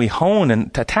we hone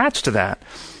and attach to that.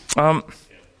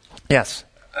 Yes?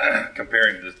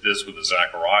 Comparing this with the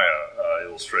Zechariah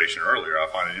illustration earlier, I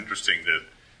find it interesting that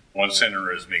one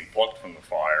sinner is being plucked from the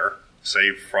fire,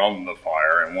 saved from the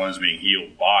fire, and one is being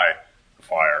healed by the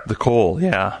fire. The coal,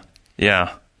 yeah.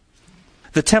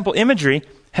 The temple imagery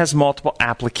has multiple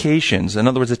applications. In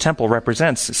other words, the temple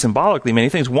represents symbolically many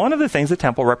things. One of the things the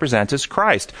temple represents is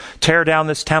Christ. Tear down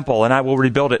this temple and I will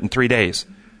rebuild it in 3 days.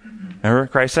 Remember,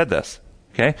 Christ said this.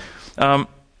 Okay?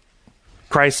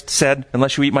 Christ said,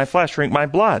 unless you eat my flesh, drink my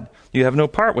blood, you have no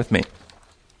part with me.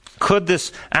 Could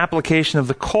this application of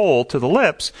the coal to the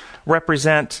lips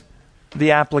represent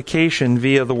the application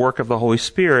via the work of the Holy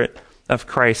Spirit of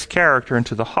Christ's character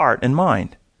into the heart and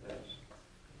mind?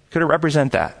 Could it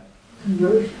represent that?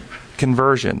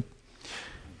 Conversion.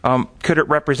 Could it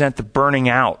represent the burning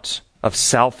out of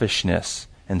selfishness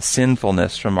and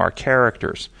sinfulness from our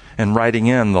characters and writing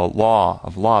in the law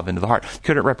of love into the heart?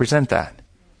 Could it represent that?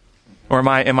 Or am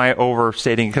I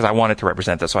overstating because I want it to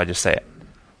represent that, so I just say it?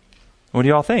 What do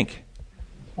you all think?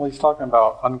 Well, he's talking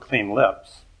about unclean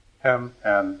lips, him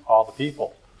and all the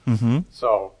people.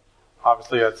 So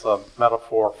obviously it's a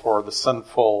metaphor for the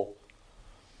sinful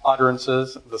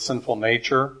utterances, the sinful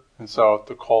nature. And so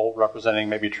the coal representing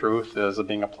maybe truth is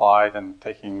being applied and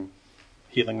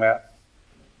healing that.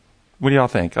 What do y'all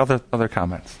think? Other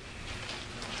comments?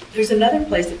 There's another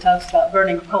place that talks about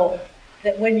burning coal.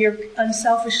 That when you're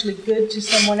unselfishly good to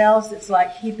someone else, it's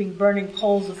like heaping burning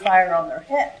coals of fire on their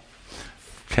head.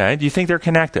 Okay. Do you think they're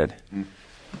connected?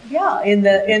 Yeah, in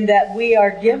that we are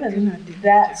given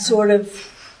that sort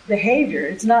of behavior.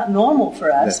 It's not normal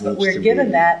for us, but we're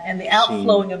given that, and the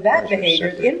outflowing of that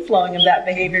behavior, the inflowing of that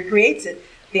behavior creates it.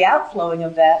 The outflowing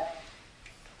of that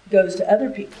goes to other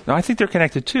people. No, I think they're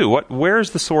connected too.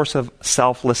 Where's the source of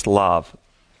selfless love?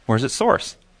 Where's its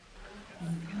source?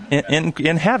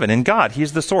 In heaven, in God.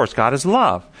 He's the source. God is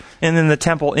love. And in the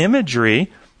temple imagery,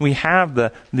 we have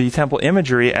the temple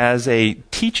imagery as a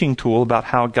teaching tool about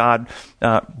how God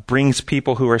brings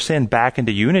people who are sinned back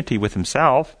into unity with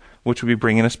himself, which would be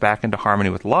bringing us back into harmony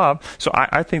with love. So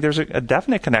I think there's a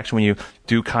definite connection. When you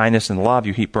do kindness and love,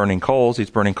 you heap burning coals. These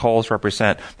burning coals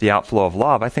represent the outflow of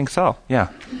love. I think so, yeah.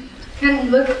 Can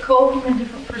we look at coal from a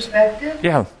different perspective?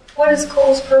 Yeah. What is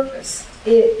coal's purpose?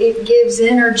 It gives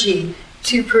energy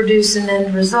to produce an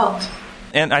end result.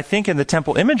 And I think in the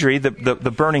temple imagery, the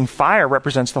burning fire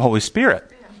represents the Holy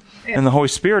Spirit. Yeah. And the Holy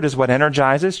Spirit is what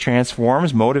energizes,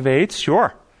 transforms, motivates.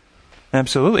 Sure.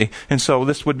 Absolutely. And so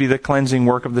this would be the cleansing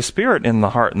work of the Spirit in the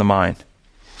heart and the mind.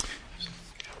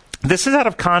 This is out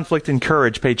of Conflict and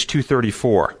Courage, page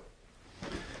 234.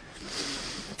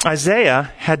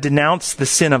 Isaiah had denounced the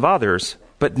sin of others,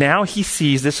 but now he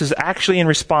sees, this is actually in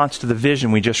response to the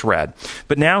vision we just read,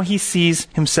 but now he sees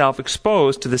himself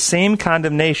exposed to the same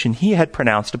condemnation he had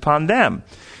pronounced upon them.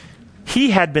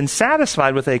 He had been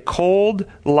satisfied with a cold,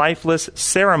 lifeless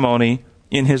ceremony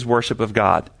in his worship of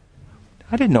God.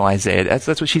 I didn't know Isaiah.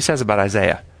 That's what she says about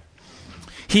Isaiah.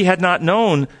 He had not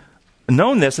known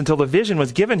this until the vision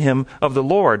was given him of the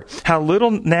Lord. How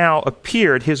little now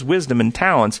appeared his wisdom and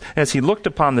talents as he looked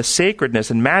upon the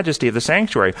sacredness and majesty of the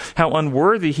sanctuary. How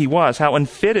unworthy he was, how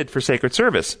unfitted for sacred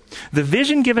service. The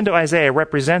vision given to Isaiah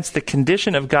represents the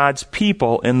condition of God's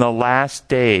people in the last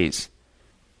days.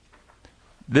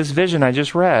 This vision I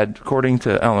just read, according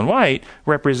to Ellen White,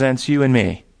 represents you and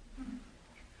me.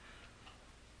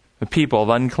 The people of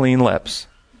unclean lips.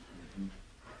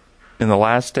 In the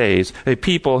last days, a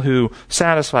people who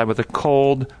satisfied with a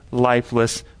cold,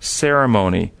 lifeless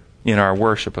ceremony in our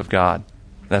worship of God.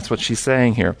 That's what she's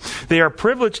saying here. They are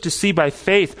privileged to see by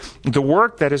faith the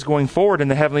work that is going forward in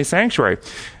the heavenly sanctuary.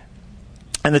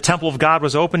 And the temple of God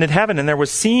was opened in heaven, and there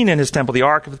was seen in his temple the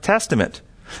Ark of the Testament.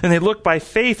 And they look by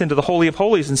faith into the Holy of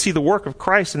Holies and see the work of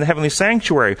Christ in the heavenly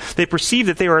sanctuary. They perceive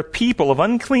that they are a people of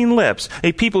unclean lips,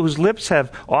 a people whose lips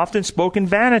have often spoken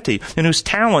vanity, and whose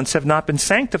talents have not been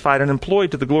sanctified and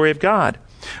employed to the glory of God.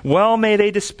 Well may they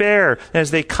despair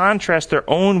as they contrast their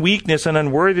own weakness and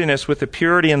unworthiness with the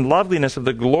purity and loveliness of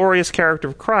the glorious character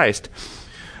of Christ.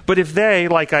 But if they,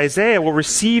 like Isaiah, will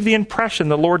receive the impression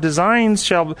the Lord designs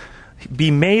shall be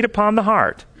made upon the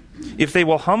heart, if they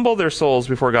will humble their souls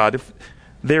before God, if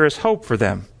there is hope for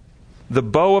them. The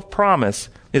bow of promise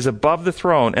is above the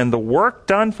throne, and the work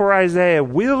done for Isaiah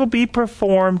will be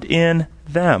performed in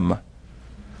them.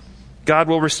 God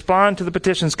will respond to the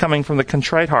petitions coming from the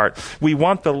contrite heart. We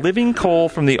want the living coal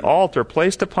from the altar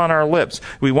placed upon our lips.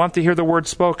 We want to hear the word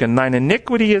spoken. Thine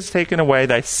iniquity is taken away,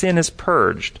 thy sin is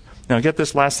purged. Now get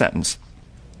this last sentence.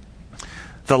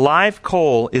 The live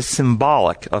coal is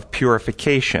symbolic of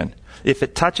purification. If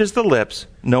it touches the lips,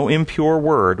 no impure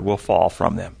word will fall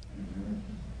from them.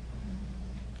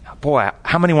 Boy,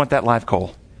 how many want that live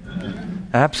coal?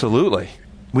 Absolutely.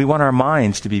 We want our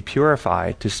minds to be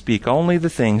purified, to speak only the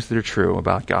things that are true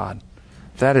about God.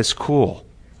 That is cool.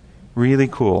 Really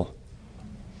cool.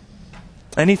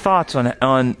 Any thoughts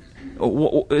on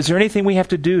is there anything we have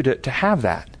to do to have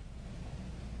that?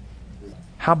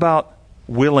 How about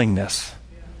willingness?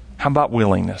 How about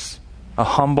willingness? A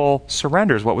humble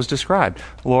surrender is what was described.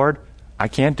 Lord, I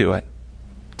can't do it.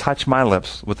 Touch my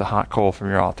lips with the hot coal from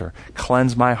your altar.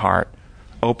 Cleanse my heart.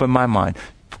 Open my mind.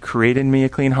 Create in me a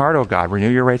clean heart, O God. Renew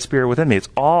your right spirit within me. It's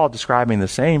all describing the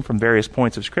same from various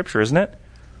points of Scripture, isn't it?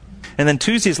 And then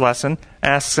Tuesday's lesson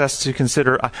asks us to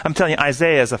consider, I'm telling you,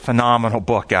 Isaiah is a phenomenal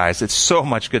book, guys. It's so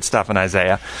much good stuff in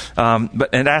Isaiah. But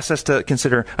it asks us to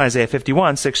consider Isaiah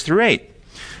 51, 6 through 8. It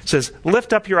says,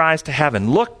 lift up your eyes to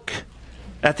heaven. Look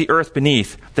at the earth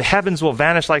beneath. The heavens will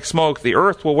vanish like smoke. The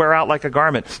earth will wear out like a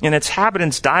garment, and its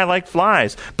inhabitants die like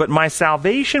flies. But my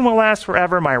salvation will last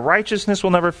forever. My righteousness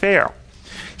will never fail.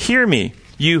 Hear me,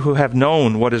 you who have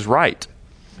known what is right.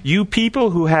 You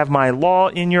people who have my law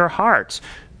in your hearts.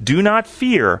 Do not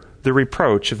fear the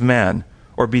reproach of men,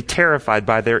 or be terrified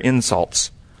by their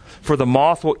insults. For the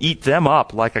moth will eat them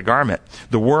up like a garment.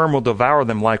 The worm will devour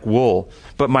them like wool.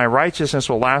 But my righteousness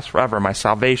will last forever, my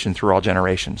salvation through all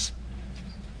generations.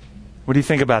 What do you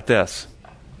think about this?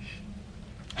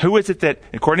 Who is it that,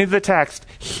 according to the text,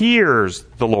 hears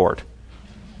the Lord?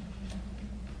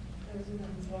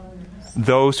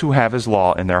 Those who have his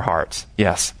law in their hearts.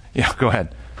 Yes. Yeah, go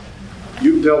ahead.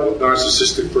 You've dealt with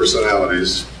narcissistic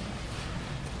personalities.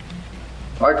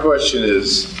 My question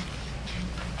is,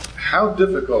 how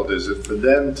difficult is it for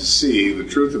them to see the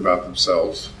truth about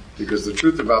themselves? Because the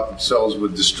truth about themselves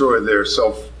would destroy their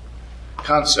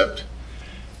self-concept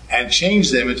and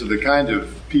change them into the kind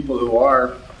of people who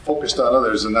are focused on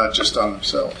others and not just on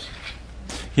themselves.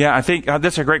 Yeah, I think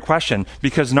that's a great question,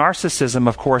 because narcissism,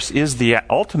 of course, is the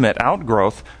ultimate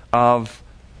outgrowth of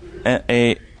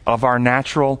our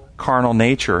natural carnal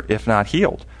nature, if not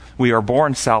healed. We are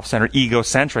born self-centered,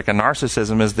 egocentric, and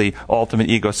narcissism is the ultimate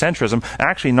egocentrism.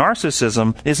 Actually,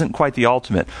 narcissism isn't quite the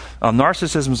ultimate.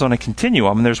 Narcissism is on a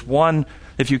continuum, and there's one,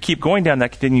 if you keep going down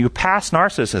that continuum, you pass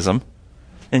narcissism,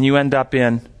 and you end up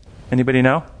in, anybody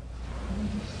know?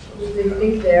 They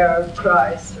think they are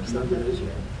Christ or something.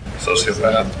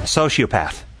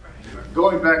 Sociopath.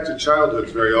 Going back to childhood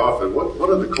very often, what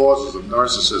are the causes of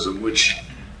narcissism which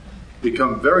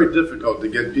become very difficult to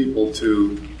get people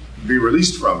to be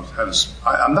released from?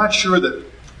 I'm not sure that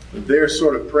they're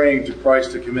sort of praying to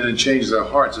Christ to come in and change their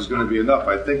hearts is going to be enough.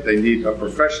 I think they need a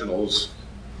professional's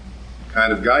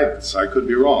kind of guidance. I could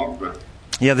be wrong, but...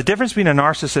 Yeah, the difference between a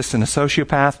narcissist and a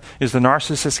sociopath is the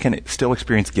narcissist can still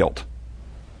experience guilt.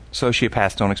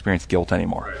 Sociopaths don't experience guilt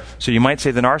anymore. Right. So you might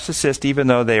say the narcissist, even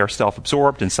though they are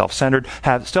self-absorbed and self-centered,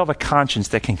 still have a conscience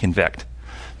that can convict.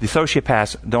 The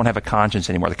sociopaths don't have a conscience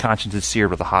anymore. The conscience is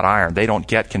seared with a hot iron. They don't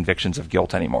get convictions of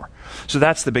guilt anymore. So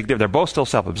that's the big difference. They're both still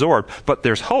self-absorbed, but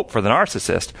there's hope for the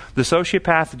narcissist. The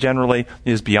sociopath generally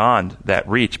is beyond that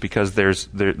reach because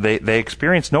they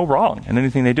experience no wrong in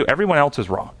anything they do. Everyone else is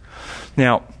wrong.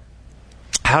 Now,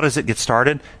 how does it get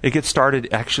started? It gets started,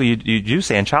 actually, you do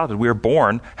say in childhood. We are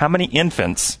born, how many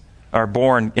infants are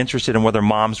born interested in whether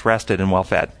mom's rested and well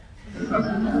fed?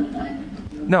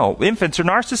 No, infants are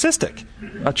narcissistic.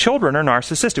 Children are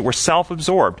narcissistic. We're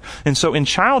self-absorbed. And so in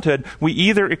childhood, we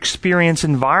either experience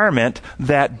environment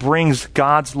that brings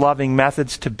God's loving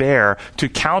methods to bear to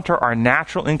counter our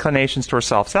natural inclinations towards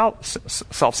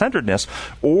self-centeredness,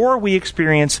 or we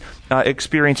experience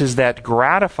experiences that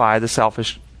gratify the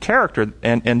selfish character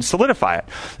and solidify it.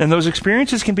 And those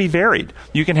experiences can be varied.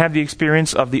 You can have the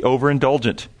experience of the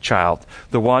overindulgent child,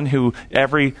 the one who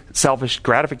every selfish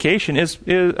gratification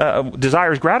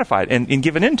desire is gratified and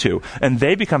given into, and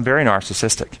they become very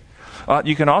narcissistic.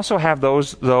 You can also have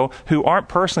those, though, who aren't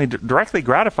personally directly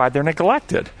gratified. They're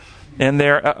neglected, and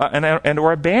they're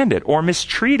or abandoned or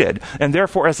mistreated, and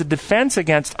therefore, as a defense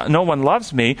against "no one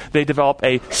loves me," they develop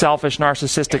a selfish,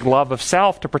 narcissistic love of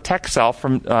self to protect self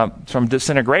from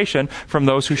disintegration from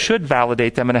those who should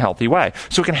validate them in a healthy way.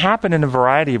 So it can happen in a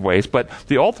variety of ways, but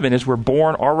the ultimate is we're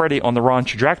born already on the wrong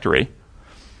trajectory.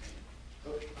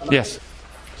 Yes.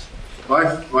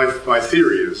 My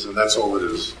theory is, and that's all it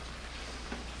is,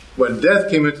 when death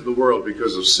came into the world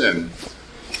because of sin,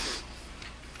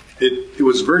 it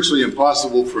was virtually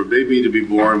impossible for a baby to be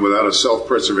born without a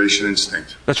self-preservation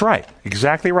instinct. That's right.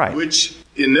 Exactly right. Which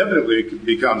inevitably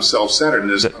becomes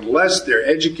self-centeredness unless they're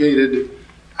educated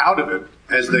out of it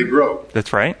as they grow.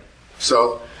 That's right.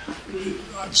 So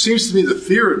it seems to me the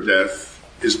fear of death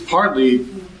is partly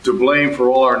to blame for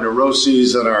all our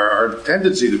neuroses and our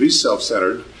tendency to be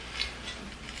self-centered.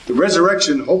 The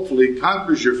resurrection hopefully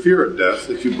conquers your fear of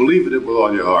death if you believe in it with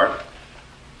all your heart.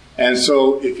 And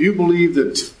so if you believe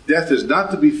that death is not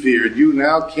to be feared, you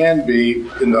now can be,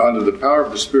 under the power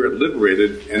of the Spirit,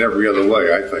 liberated in every other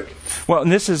way, I think. Well,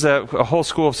 and this is a whole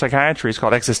school of psychiatry. It's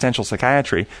called existential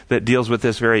psychiatry that deals with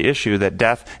this very issue, that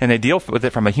death, and they deal with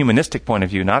it from a humanistic point of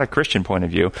view, not a Christian point of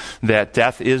view, that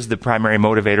death is the primary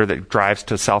motivator that drives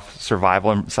to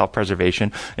self-survival and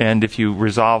self-preservation. And if you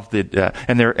resolve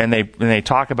and they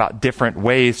talk about different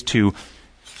ways to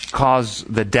cause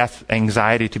the death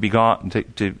anxiety to be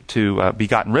be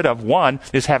gotten rid of. One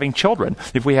is having children.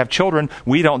 If we have children,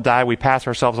 we don't die, we pass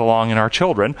ourselves along in our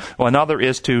children. Well, another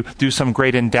is to do some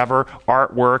great endeavor,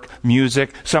 artwork,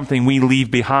 music, something we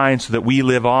leave behind so that we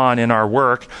live on in our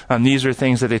work. These are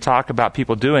things that they talk about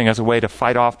people doing as a way to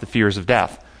fight off the fears of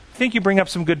death. I think you bring up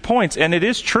some good points, and it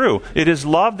is true. It is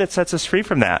love that sets us free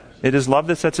from that. It is love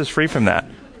that sets us free from that.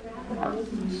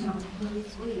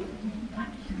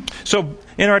 So,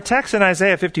 in our text in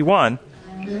Isaiah 51,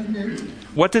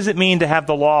 what does it mean to have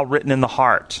the law written in the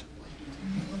heart?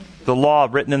 The law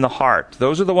written in the heart.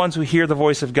 Those are the ones who hear the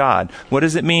voice of God. What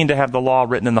does it mean to have the law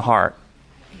written in the heart?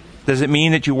 Does it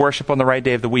mean that you worship on the right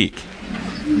day of the week?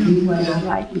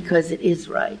 Right, because it is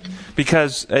right.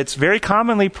 Because it's very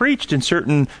commonly preached in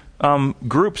certain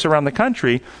groups around the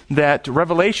country that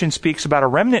Revelation speaks about a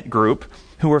remnant group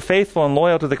who are faithful and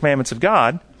loyal to the commandments of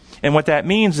God. And what that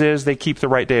means is they keep the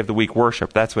right day of the week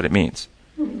worship. That's what it means.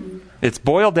 It's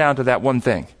boiled down to that one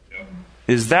thing.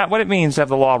 Is that what it means to have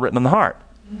the law written on the heart?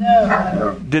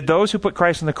 No. Did those who put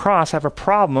Christ on the cross have a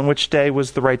problem on which day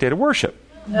was the right day to worship?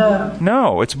 No.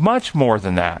 No, it's much more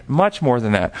than that. Much more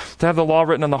than that. To have the law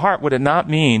written on the heart, would it not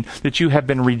mean that you have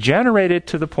been regenerated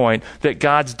to the point that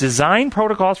God's design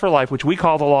protocols for life, which we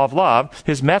call the law of love,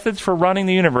 His methods for running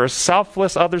the universe,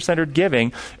 selfless, other-centered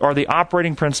giving, are the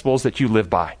operating principles that you live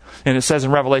by? And it says in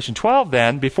Revelation 12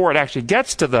 then, before it actually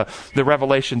gets to the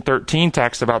Revelation 13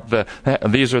 text about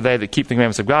these are they that keep the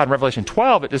commandments of God, in Revelation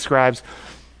 12 it describes,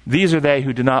 these are they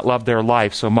who do not love their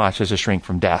life so much as to shrink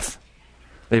from death.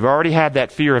 They've already had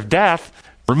that fear of death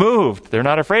removed. They're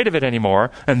not afraid of it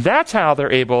anymore. And that's how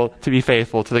they're able to be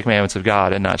faithful to the commandments of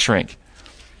God and not shrink.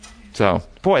 So,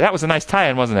 boy, that was a nice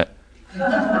tie-in, wasn't it?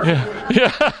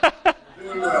 Yeah.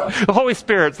 The Holy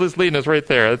Spirit's leading us right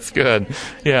there. That's good.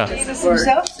 Yeah. Jesus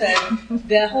himself said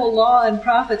the whole law and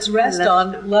prophets rest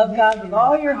on love God with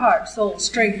all your heart, soul,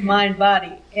 strength, mind,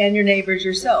 body, and your neighbors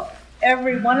yourself.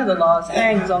 Every one of the laws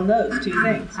hangs on those two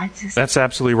things. That's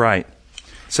absolutely right.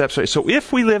 So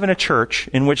if we live in a church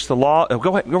in which the law... Oh,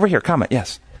 go ahead, over here, comment,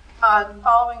 yes.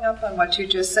 Following up on what you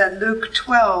just said, Luke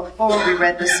 12:4 we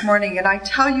read this morning, and I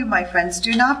tell you, my friends,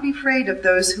 do not be afraid of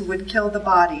those who would kill the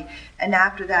body, and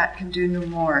after that can do no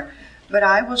more. But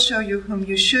I will show you whom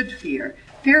you should fear.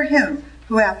 Fear him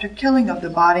who after killing of the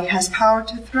body has power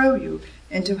to throw you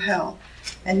into hell.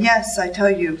 And yes, I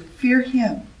tell you, fear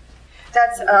him.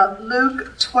 That's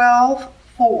Luke 12:4.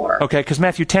 Okay, because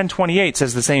Matthew 10:28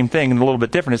 says the same thing and a little bit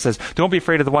different. It says, don't be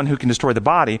afraid of the one who can destroy the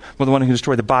body, but the one who can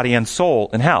destroy the body and soul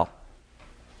in hell.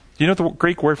 Do you know what the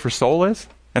Greek word for soul is?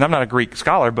 And I'm not a Greek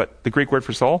scholar, but the Greek word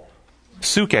for soul?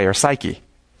 Psyche or psyche.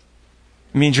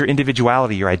 It means your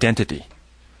individuality, your identity.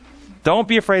 Don't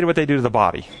be afraid of what they do to the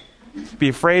body. Be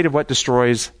afraid of what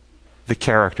destroys the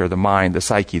character, the mind, the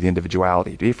psyche, the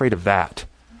individuality. Be afraid of that.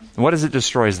 And what is it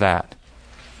destroys that?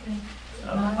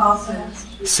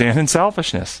 Sin and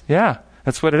selfishness. Yeah,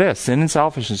 that's what it is. Sin and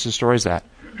selfishness destroys that.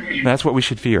 And that's what we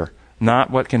should fear,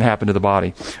 not what can happen to the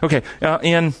body. Okay,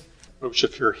 in We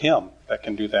should fear Him that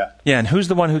can do that. Yeah, and who's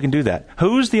the one who can do that?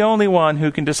 Who's the only one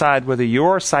who can decide whether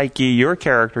your psyche, your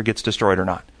character gets destroyed or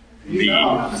not?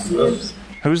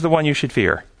 Who's the one you should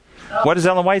fear? What does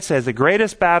Ellen White say? The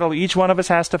greatest battle each one of us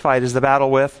has to fight is the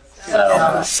battle with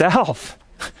self.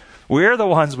 We're the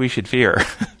ones we should fear.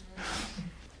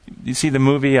 You see the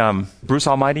movie Bruce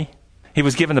Almighty? He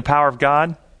was given the power of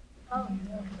God.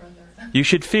 You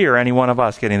should fear any one of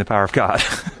us getting the power of God.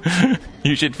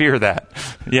 You should fear that.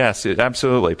 Yes,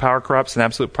 absolutely. Power corrupts, and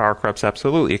absolute power corrupts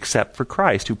absolutely, except for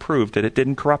Christ, who proved that it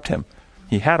didn't corrupt him.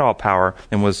 He had all power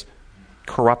and was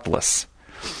corruptless.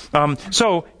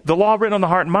 So the law written on the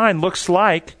heart and mind looks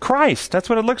like Christ. That's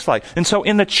what it looks like. And so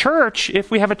in the church,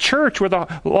 if we have a church where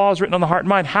the law is written on the heart and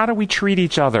mind, how do we treat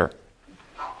each other?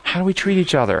 How do we treat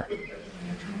each other?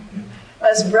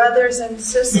 As brothers and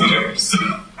sisters.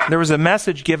 There was a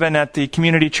message given at the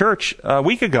community church a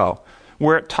week ago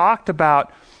where it talked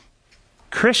about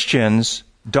Christians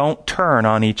don't turn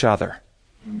on each other.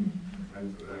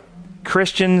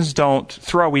 Christians don't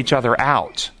throw each other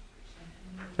out.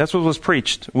 That's what was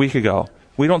preached a week ago.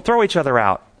 We don't throw each other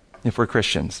out if we're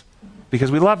Christians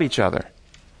because we love each other.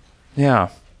 Yeah.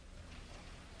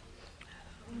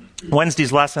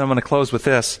 Wednesday's lesson, I'm going to close with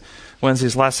this.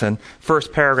 Wednesday's lesson,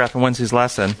 first paragraph in Wednesday's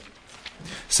lesson,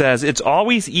 says, it's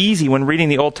always easy when reading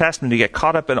the Old Testament to get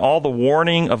caught up in all the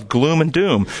warning of gloom and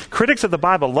doom. Critics of the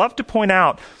Bible love to point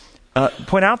out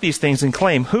these things and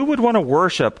claim, who would want to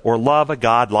worship or love a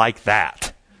God like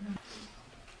that?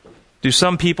 Do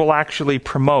some people actually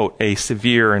promote a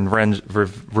severe and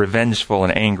revengeful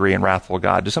and angry and wrathful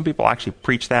God? Do some people actually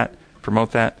preach that,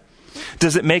 promote that?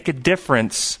 Does it make a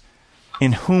difference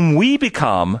in whom we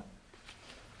become,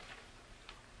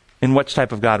 in which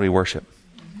type of God we worship?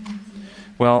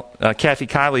 Well, Kathy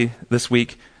Kiley this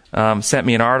week sent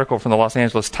me an article from the Los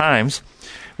Angeles Times,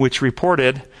 which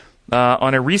reported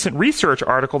on a recent research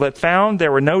article that found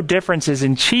there were no differences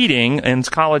in cheating in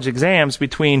college exams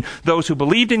between those who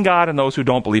believed in God and those who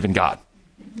don't believe in God.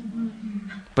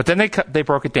 But then they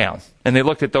broke it down, and they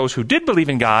looked at those who did believe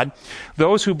in God,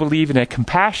 those who believe in a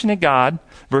compassionate God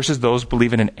versus those who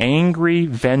believe in an angry,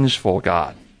 vengeful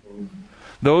God.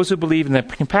 Those who believe in the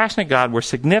compassionate God were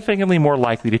significantly more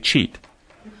likely to cheat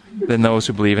than those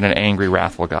who believe in an angry,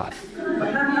 wrathful God.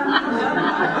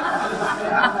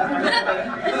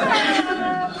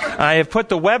 I have put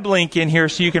the web link in here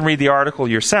so you can read the article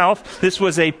yourself. This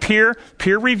was a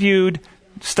peer-reviewed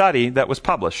study that was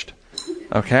published.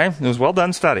 Okay? It was a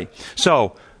well-done study.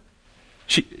 So,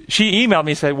 she emailed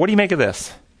me and said, what do you make of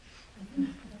this?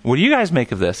 What do you guys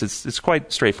make of this? It's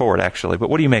quite straightforward, actually, but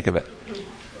what do you make of it?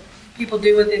 People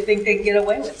do what they think they can get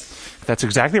away with. That's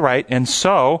exactly right. And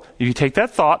so, if you take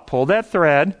that thought, pull that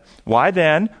thread, why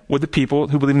then would the people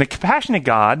who believe in a compassionate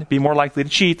God be more likely to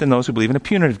cheat than those who believe in a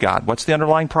punitive God? What's the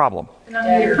underlying problem?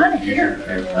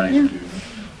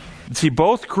 See,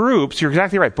 both groups, you're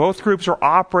exactly right, both groups are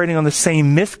operating on the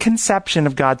same misconception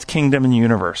of God's kingdom and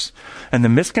universe. And the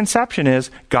misconception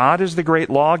is God is the great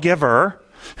lawgiver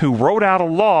who wrote out a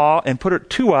law and put it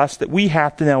to us that we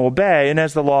have to now obey. And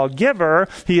as the lawgiver,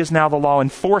 he is now the law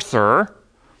enforcer.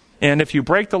 And if you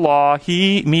break the law,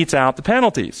 he metes out the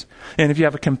penalties. And if you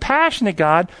have a compassionate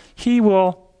God, he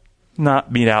will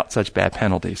not mete out such bad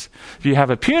penalties. If you have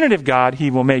a punitive God,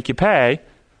 he will make you pay.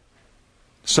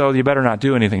 So you better not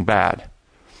do anything bad.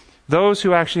 Those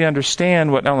who actually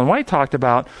understand what Ellen White talked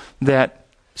about, that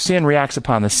sin reacts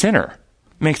upon the sinner,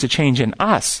 makes a change in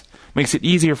us, makes it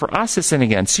easier for us to sin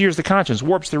again, sears the conscience,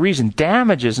 warps the reason,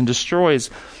 damages and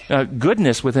destroys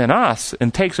goodness within us,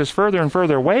 and takes us further and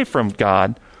further away from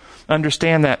God.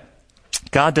 Understand that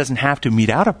God doesn't have to mete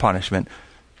out a punishment.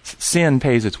 Sin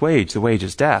pays its wage. The wage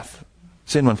is death.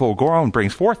 Sin, when full grown,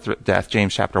 brings forth death.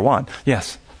 James chapter 1.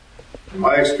 Yes?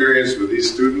 My experience with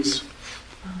these students,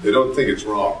 they don't think it's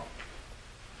wrong.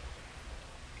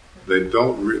 They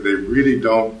really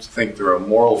don't think there are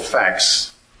moral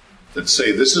facts that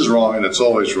say this is wrong and it's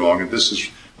always wrong. And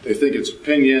they think it's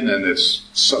opinion and it's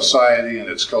society and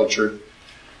it's culture.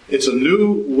 It's a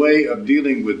new way of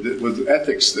dealing with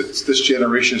ethics that this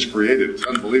generation has created. It's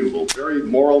unbelievable. Very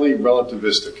morally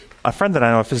relativistic. A friend that I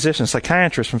know, a physician,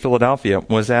 psychiatrist from Philadelphia,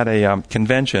 was at a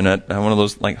convention, at one of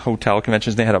those like hotel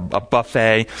conventions. They had a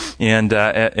buffet, and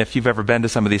if you've ever been to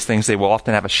some of these things, they will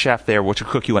often have a chef there which will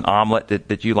cook you an omelet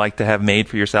that you like to have made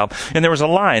for yourself. And there was a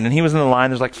line, and he was in the line.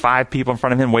 There's like 5 people in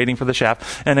front of him waiting for the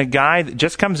chef, and a guy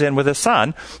just comes in with his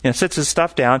son and sits his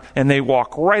stuff down, and they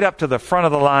walk right up to the front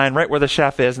of the line, right where the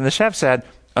chef is, and the chef said,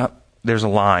 there's a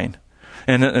line.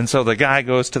 And so the guy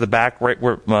goes to the back right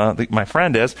where my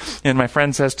friend is, and my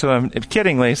friend says to him,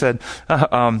 kiddingly, he said,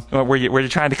 were you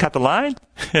trying to cut the line?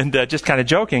 And just kind of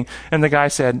joking. And the guy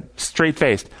said,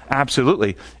 straight-faced,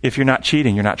 absolutely. If you're not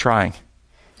cheating, you're not trying.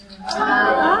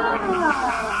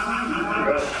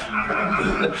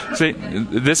 See,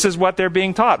 this is what they're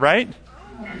being taught, right?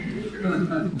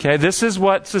 Okay, this is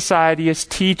what society is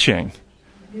teaching.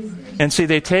 And see,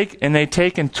 they take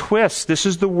and twist. This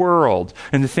is the world.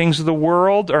 And the things of the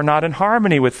world are not in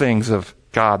harmony with things of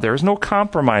God. There is no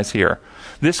compromise here.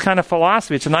 This kind of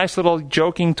philosophy, it's a nice little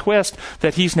joking twist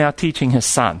that he's now teaching his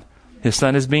son. His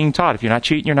son is being taught, if you're not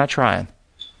cheating, you're not trying.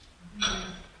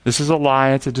 This is a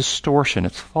lie, it's a distortion,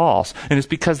 it's false. And it's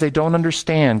because they don't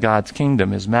understand God's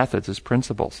kingdom, His methods, His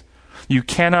principles. You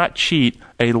cannot cheat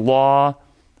a law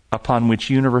upon which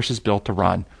universe is built to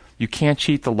run. You can't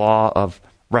cheat the law of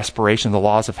respiration, the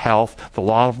laws of health, the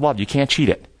law of love. You can't cheat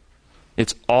it.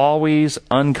 It's always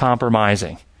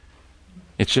uncompromising.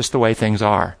 It's just the way things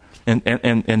are. And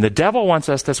the devil wants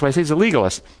us, that's why I say he's a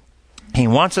legalist. He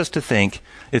wants us to think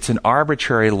it's an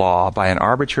arbitrary law by an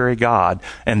arbitrary God,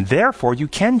 and therefore you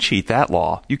can cheat that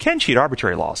law. You can cheat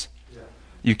arbitrary laws.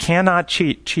 You cannot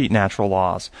cheat natural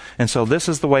laws. And so this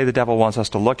is the way the devil wants us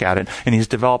to look at it. And he's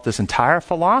developed this entire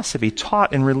philosophy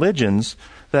taught in religions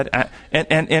that,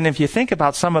 and if you think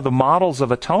about some of the models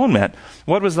of atonement,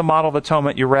 what was the model of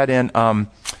atonement you read in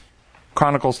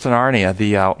Chronicles to Narnia,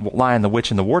 the Lion, the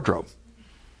Witch, and the Wardrobe?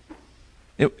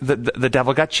 The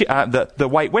devil got the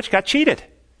white witch got cheated.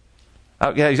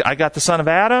 I got the son of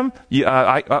Adam.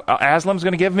 Aslan's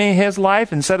going to give me his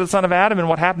life instead of the son of Adam. And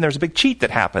what happened? There's a big cheat that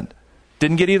happened.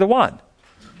 Didn't get either one.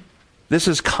 This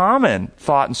is common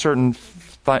thought in certain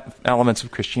elements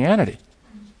of Christianity.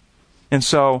 And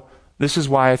so this is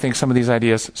why I think some of these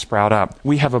ideas sprout up.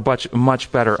 We have a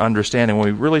much better understanding when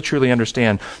we really truly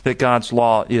understand that God's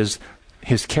law is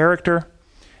His character.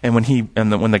 And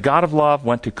when the God of love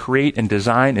went to create and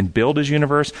design and build His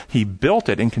universe, He built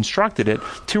it and constructed it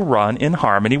to run in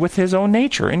harmony with His own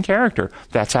nature and character.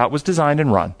 That's how it was designed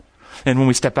and run. And when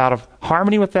we step out of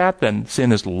harmony with that, then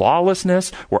sin is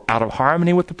lawlessness. We're out of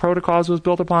harmony with the protocols it was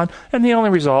built upon. And the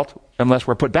only result, unless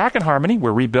we're put back in harmony,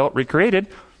 we're rebuilt, recreated,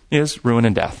 is ruin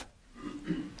and death.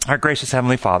 Our gracious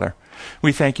Heavenly Father,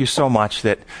 we thank You so much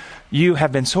that You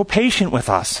have been so patient with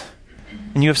us.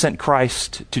 And You have sent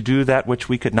Christ to do that which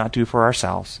we could not do for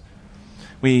ourselves.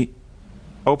 We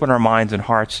open our minds and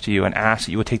hearts to You and ask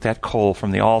that You would take that coal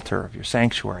from the altar of Your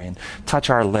sanctuary and touch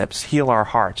our lips, heal our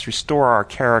hearts, restore our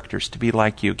characters to be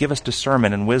like You. Give us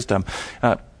discernment and wisdom,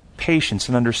 patience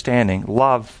and understanding,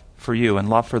 love for You and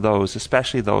love for those,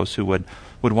 especially those who would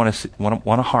want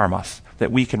to harm us,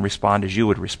 that we can respond as You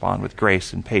would respond with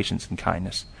grace and patience and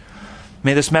kindness.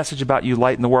 May this message about You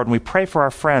lighten the world. And we pray for our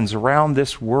friends around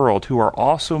this world who are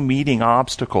also meeting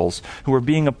obstacles, who are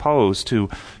being opposed, who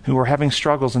are having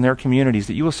struggles in their communities,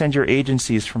 that You will send Your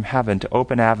agencies from heaven to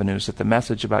open avenues, that the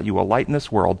message about You will lighten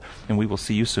this world, and we will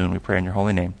see You soon. We pray in Your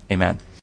holy name. Amen.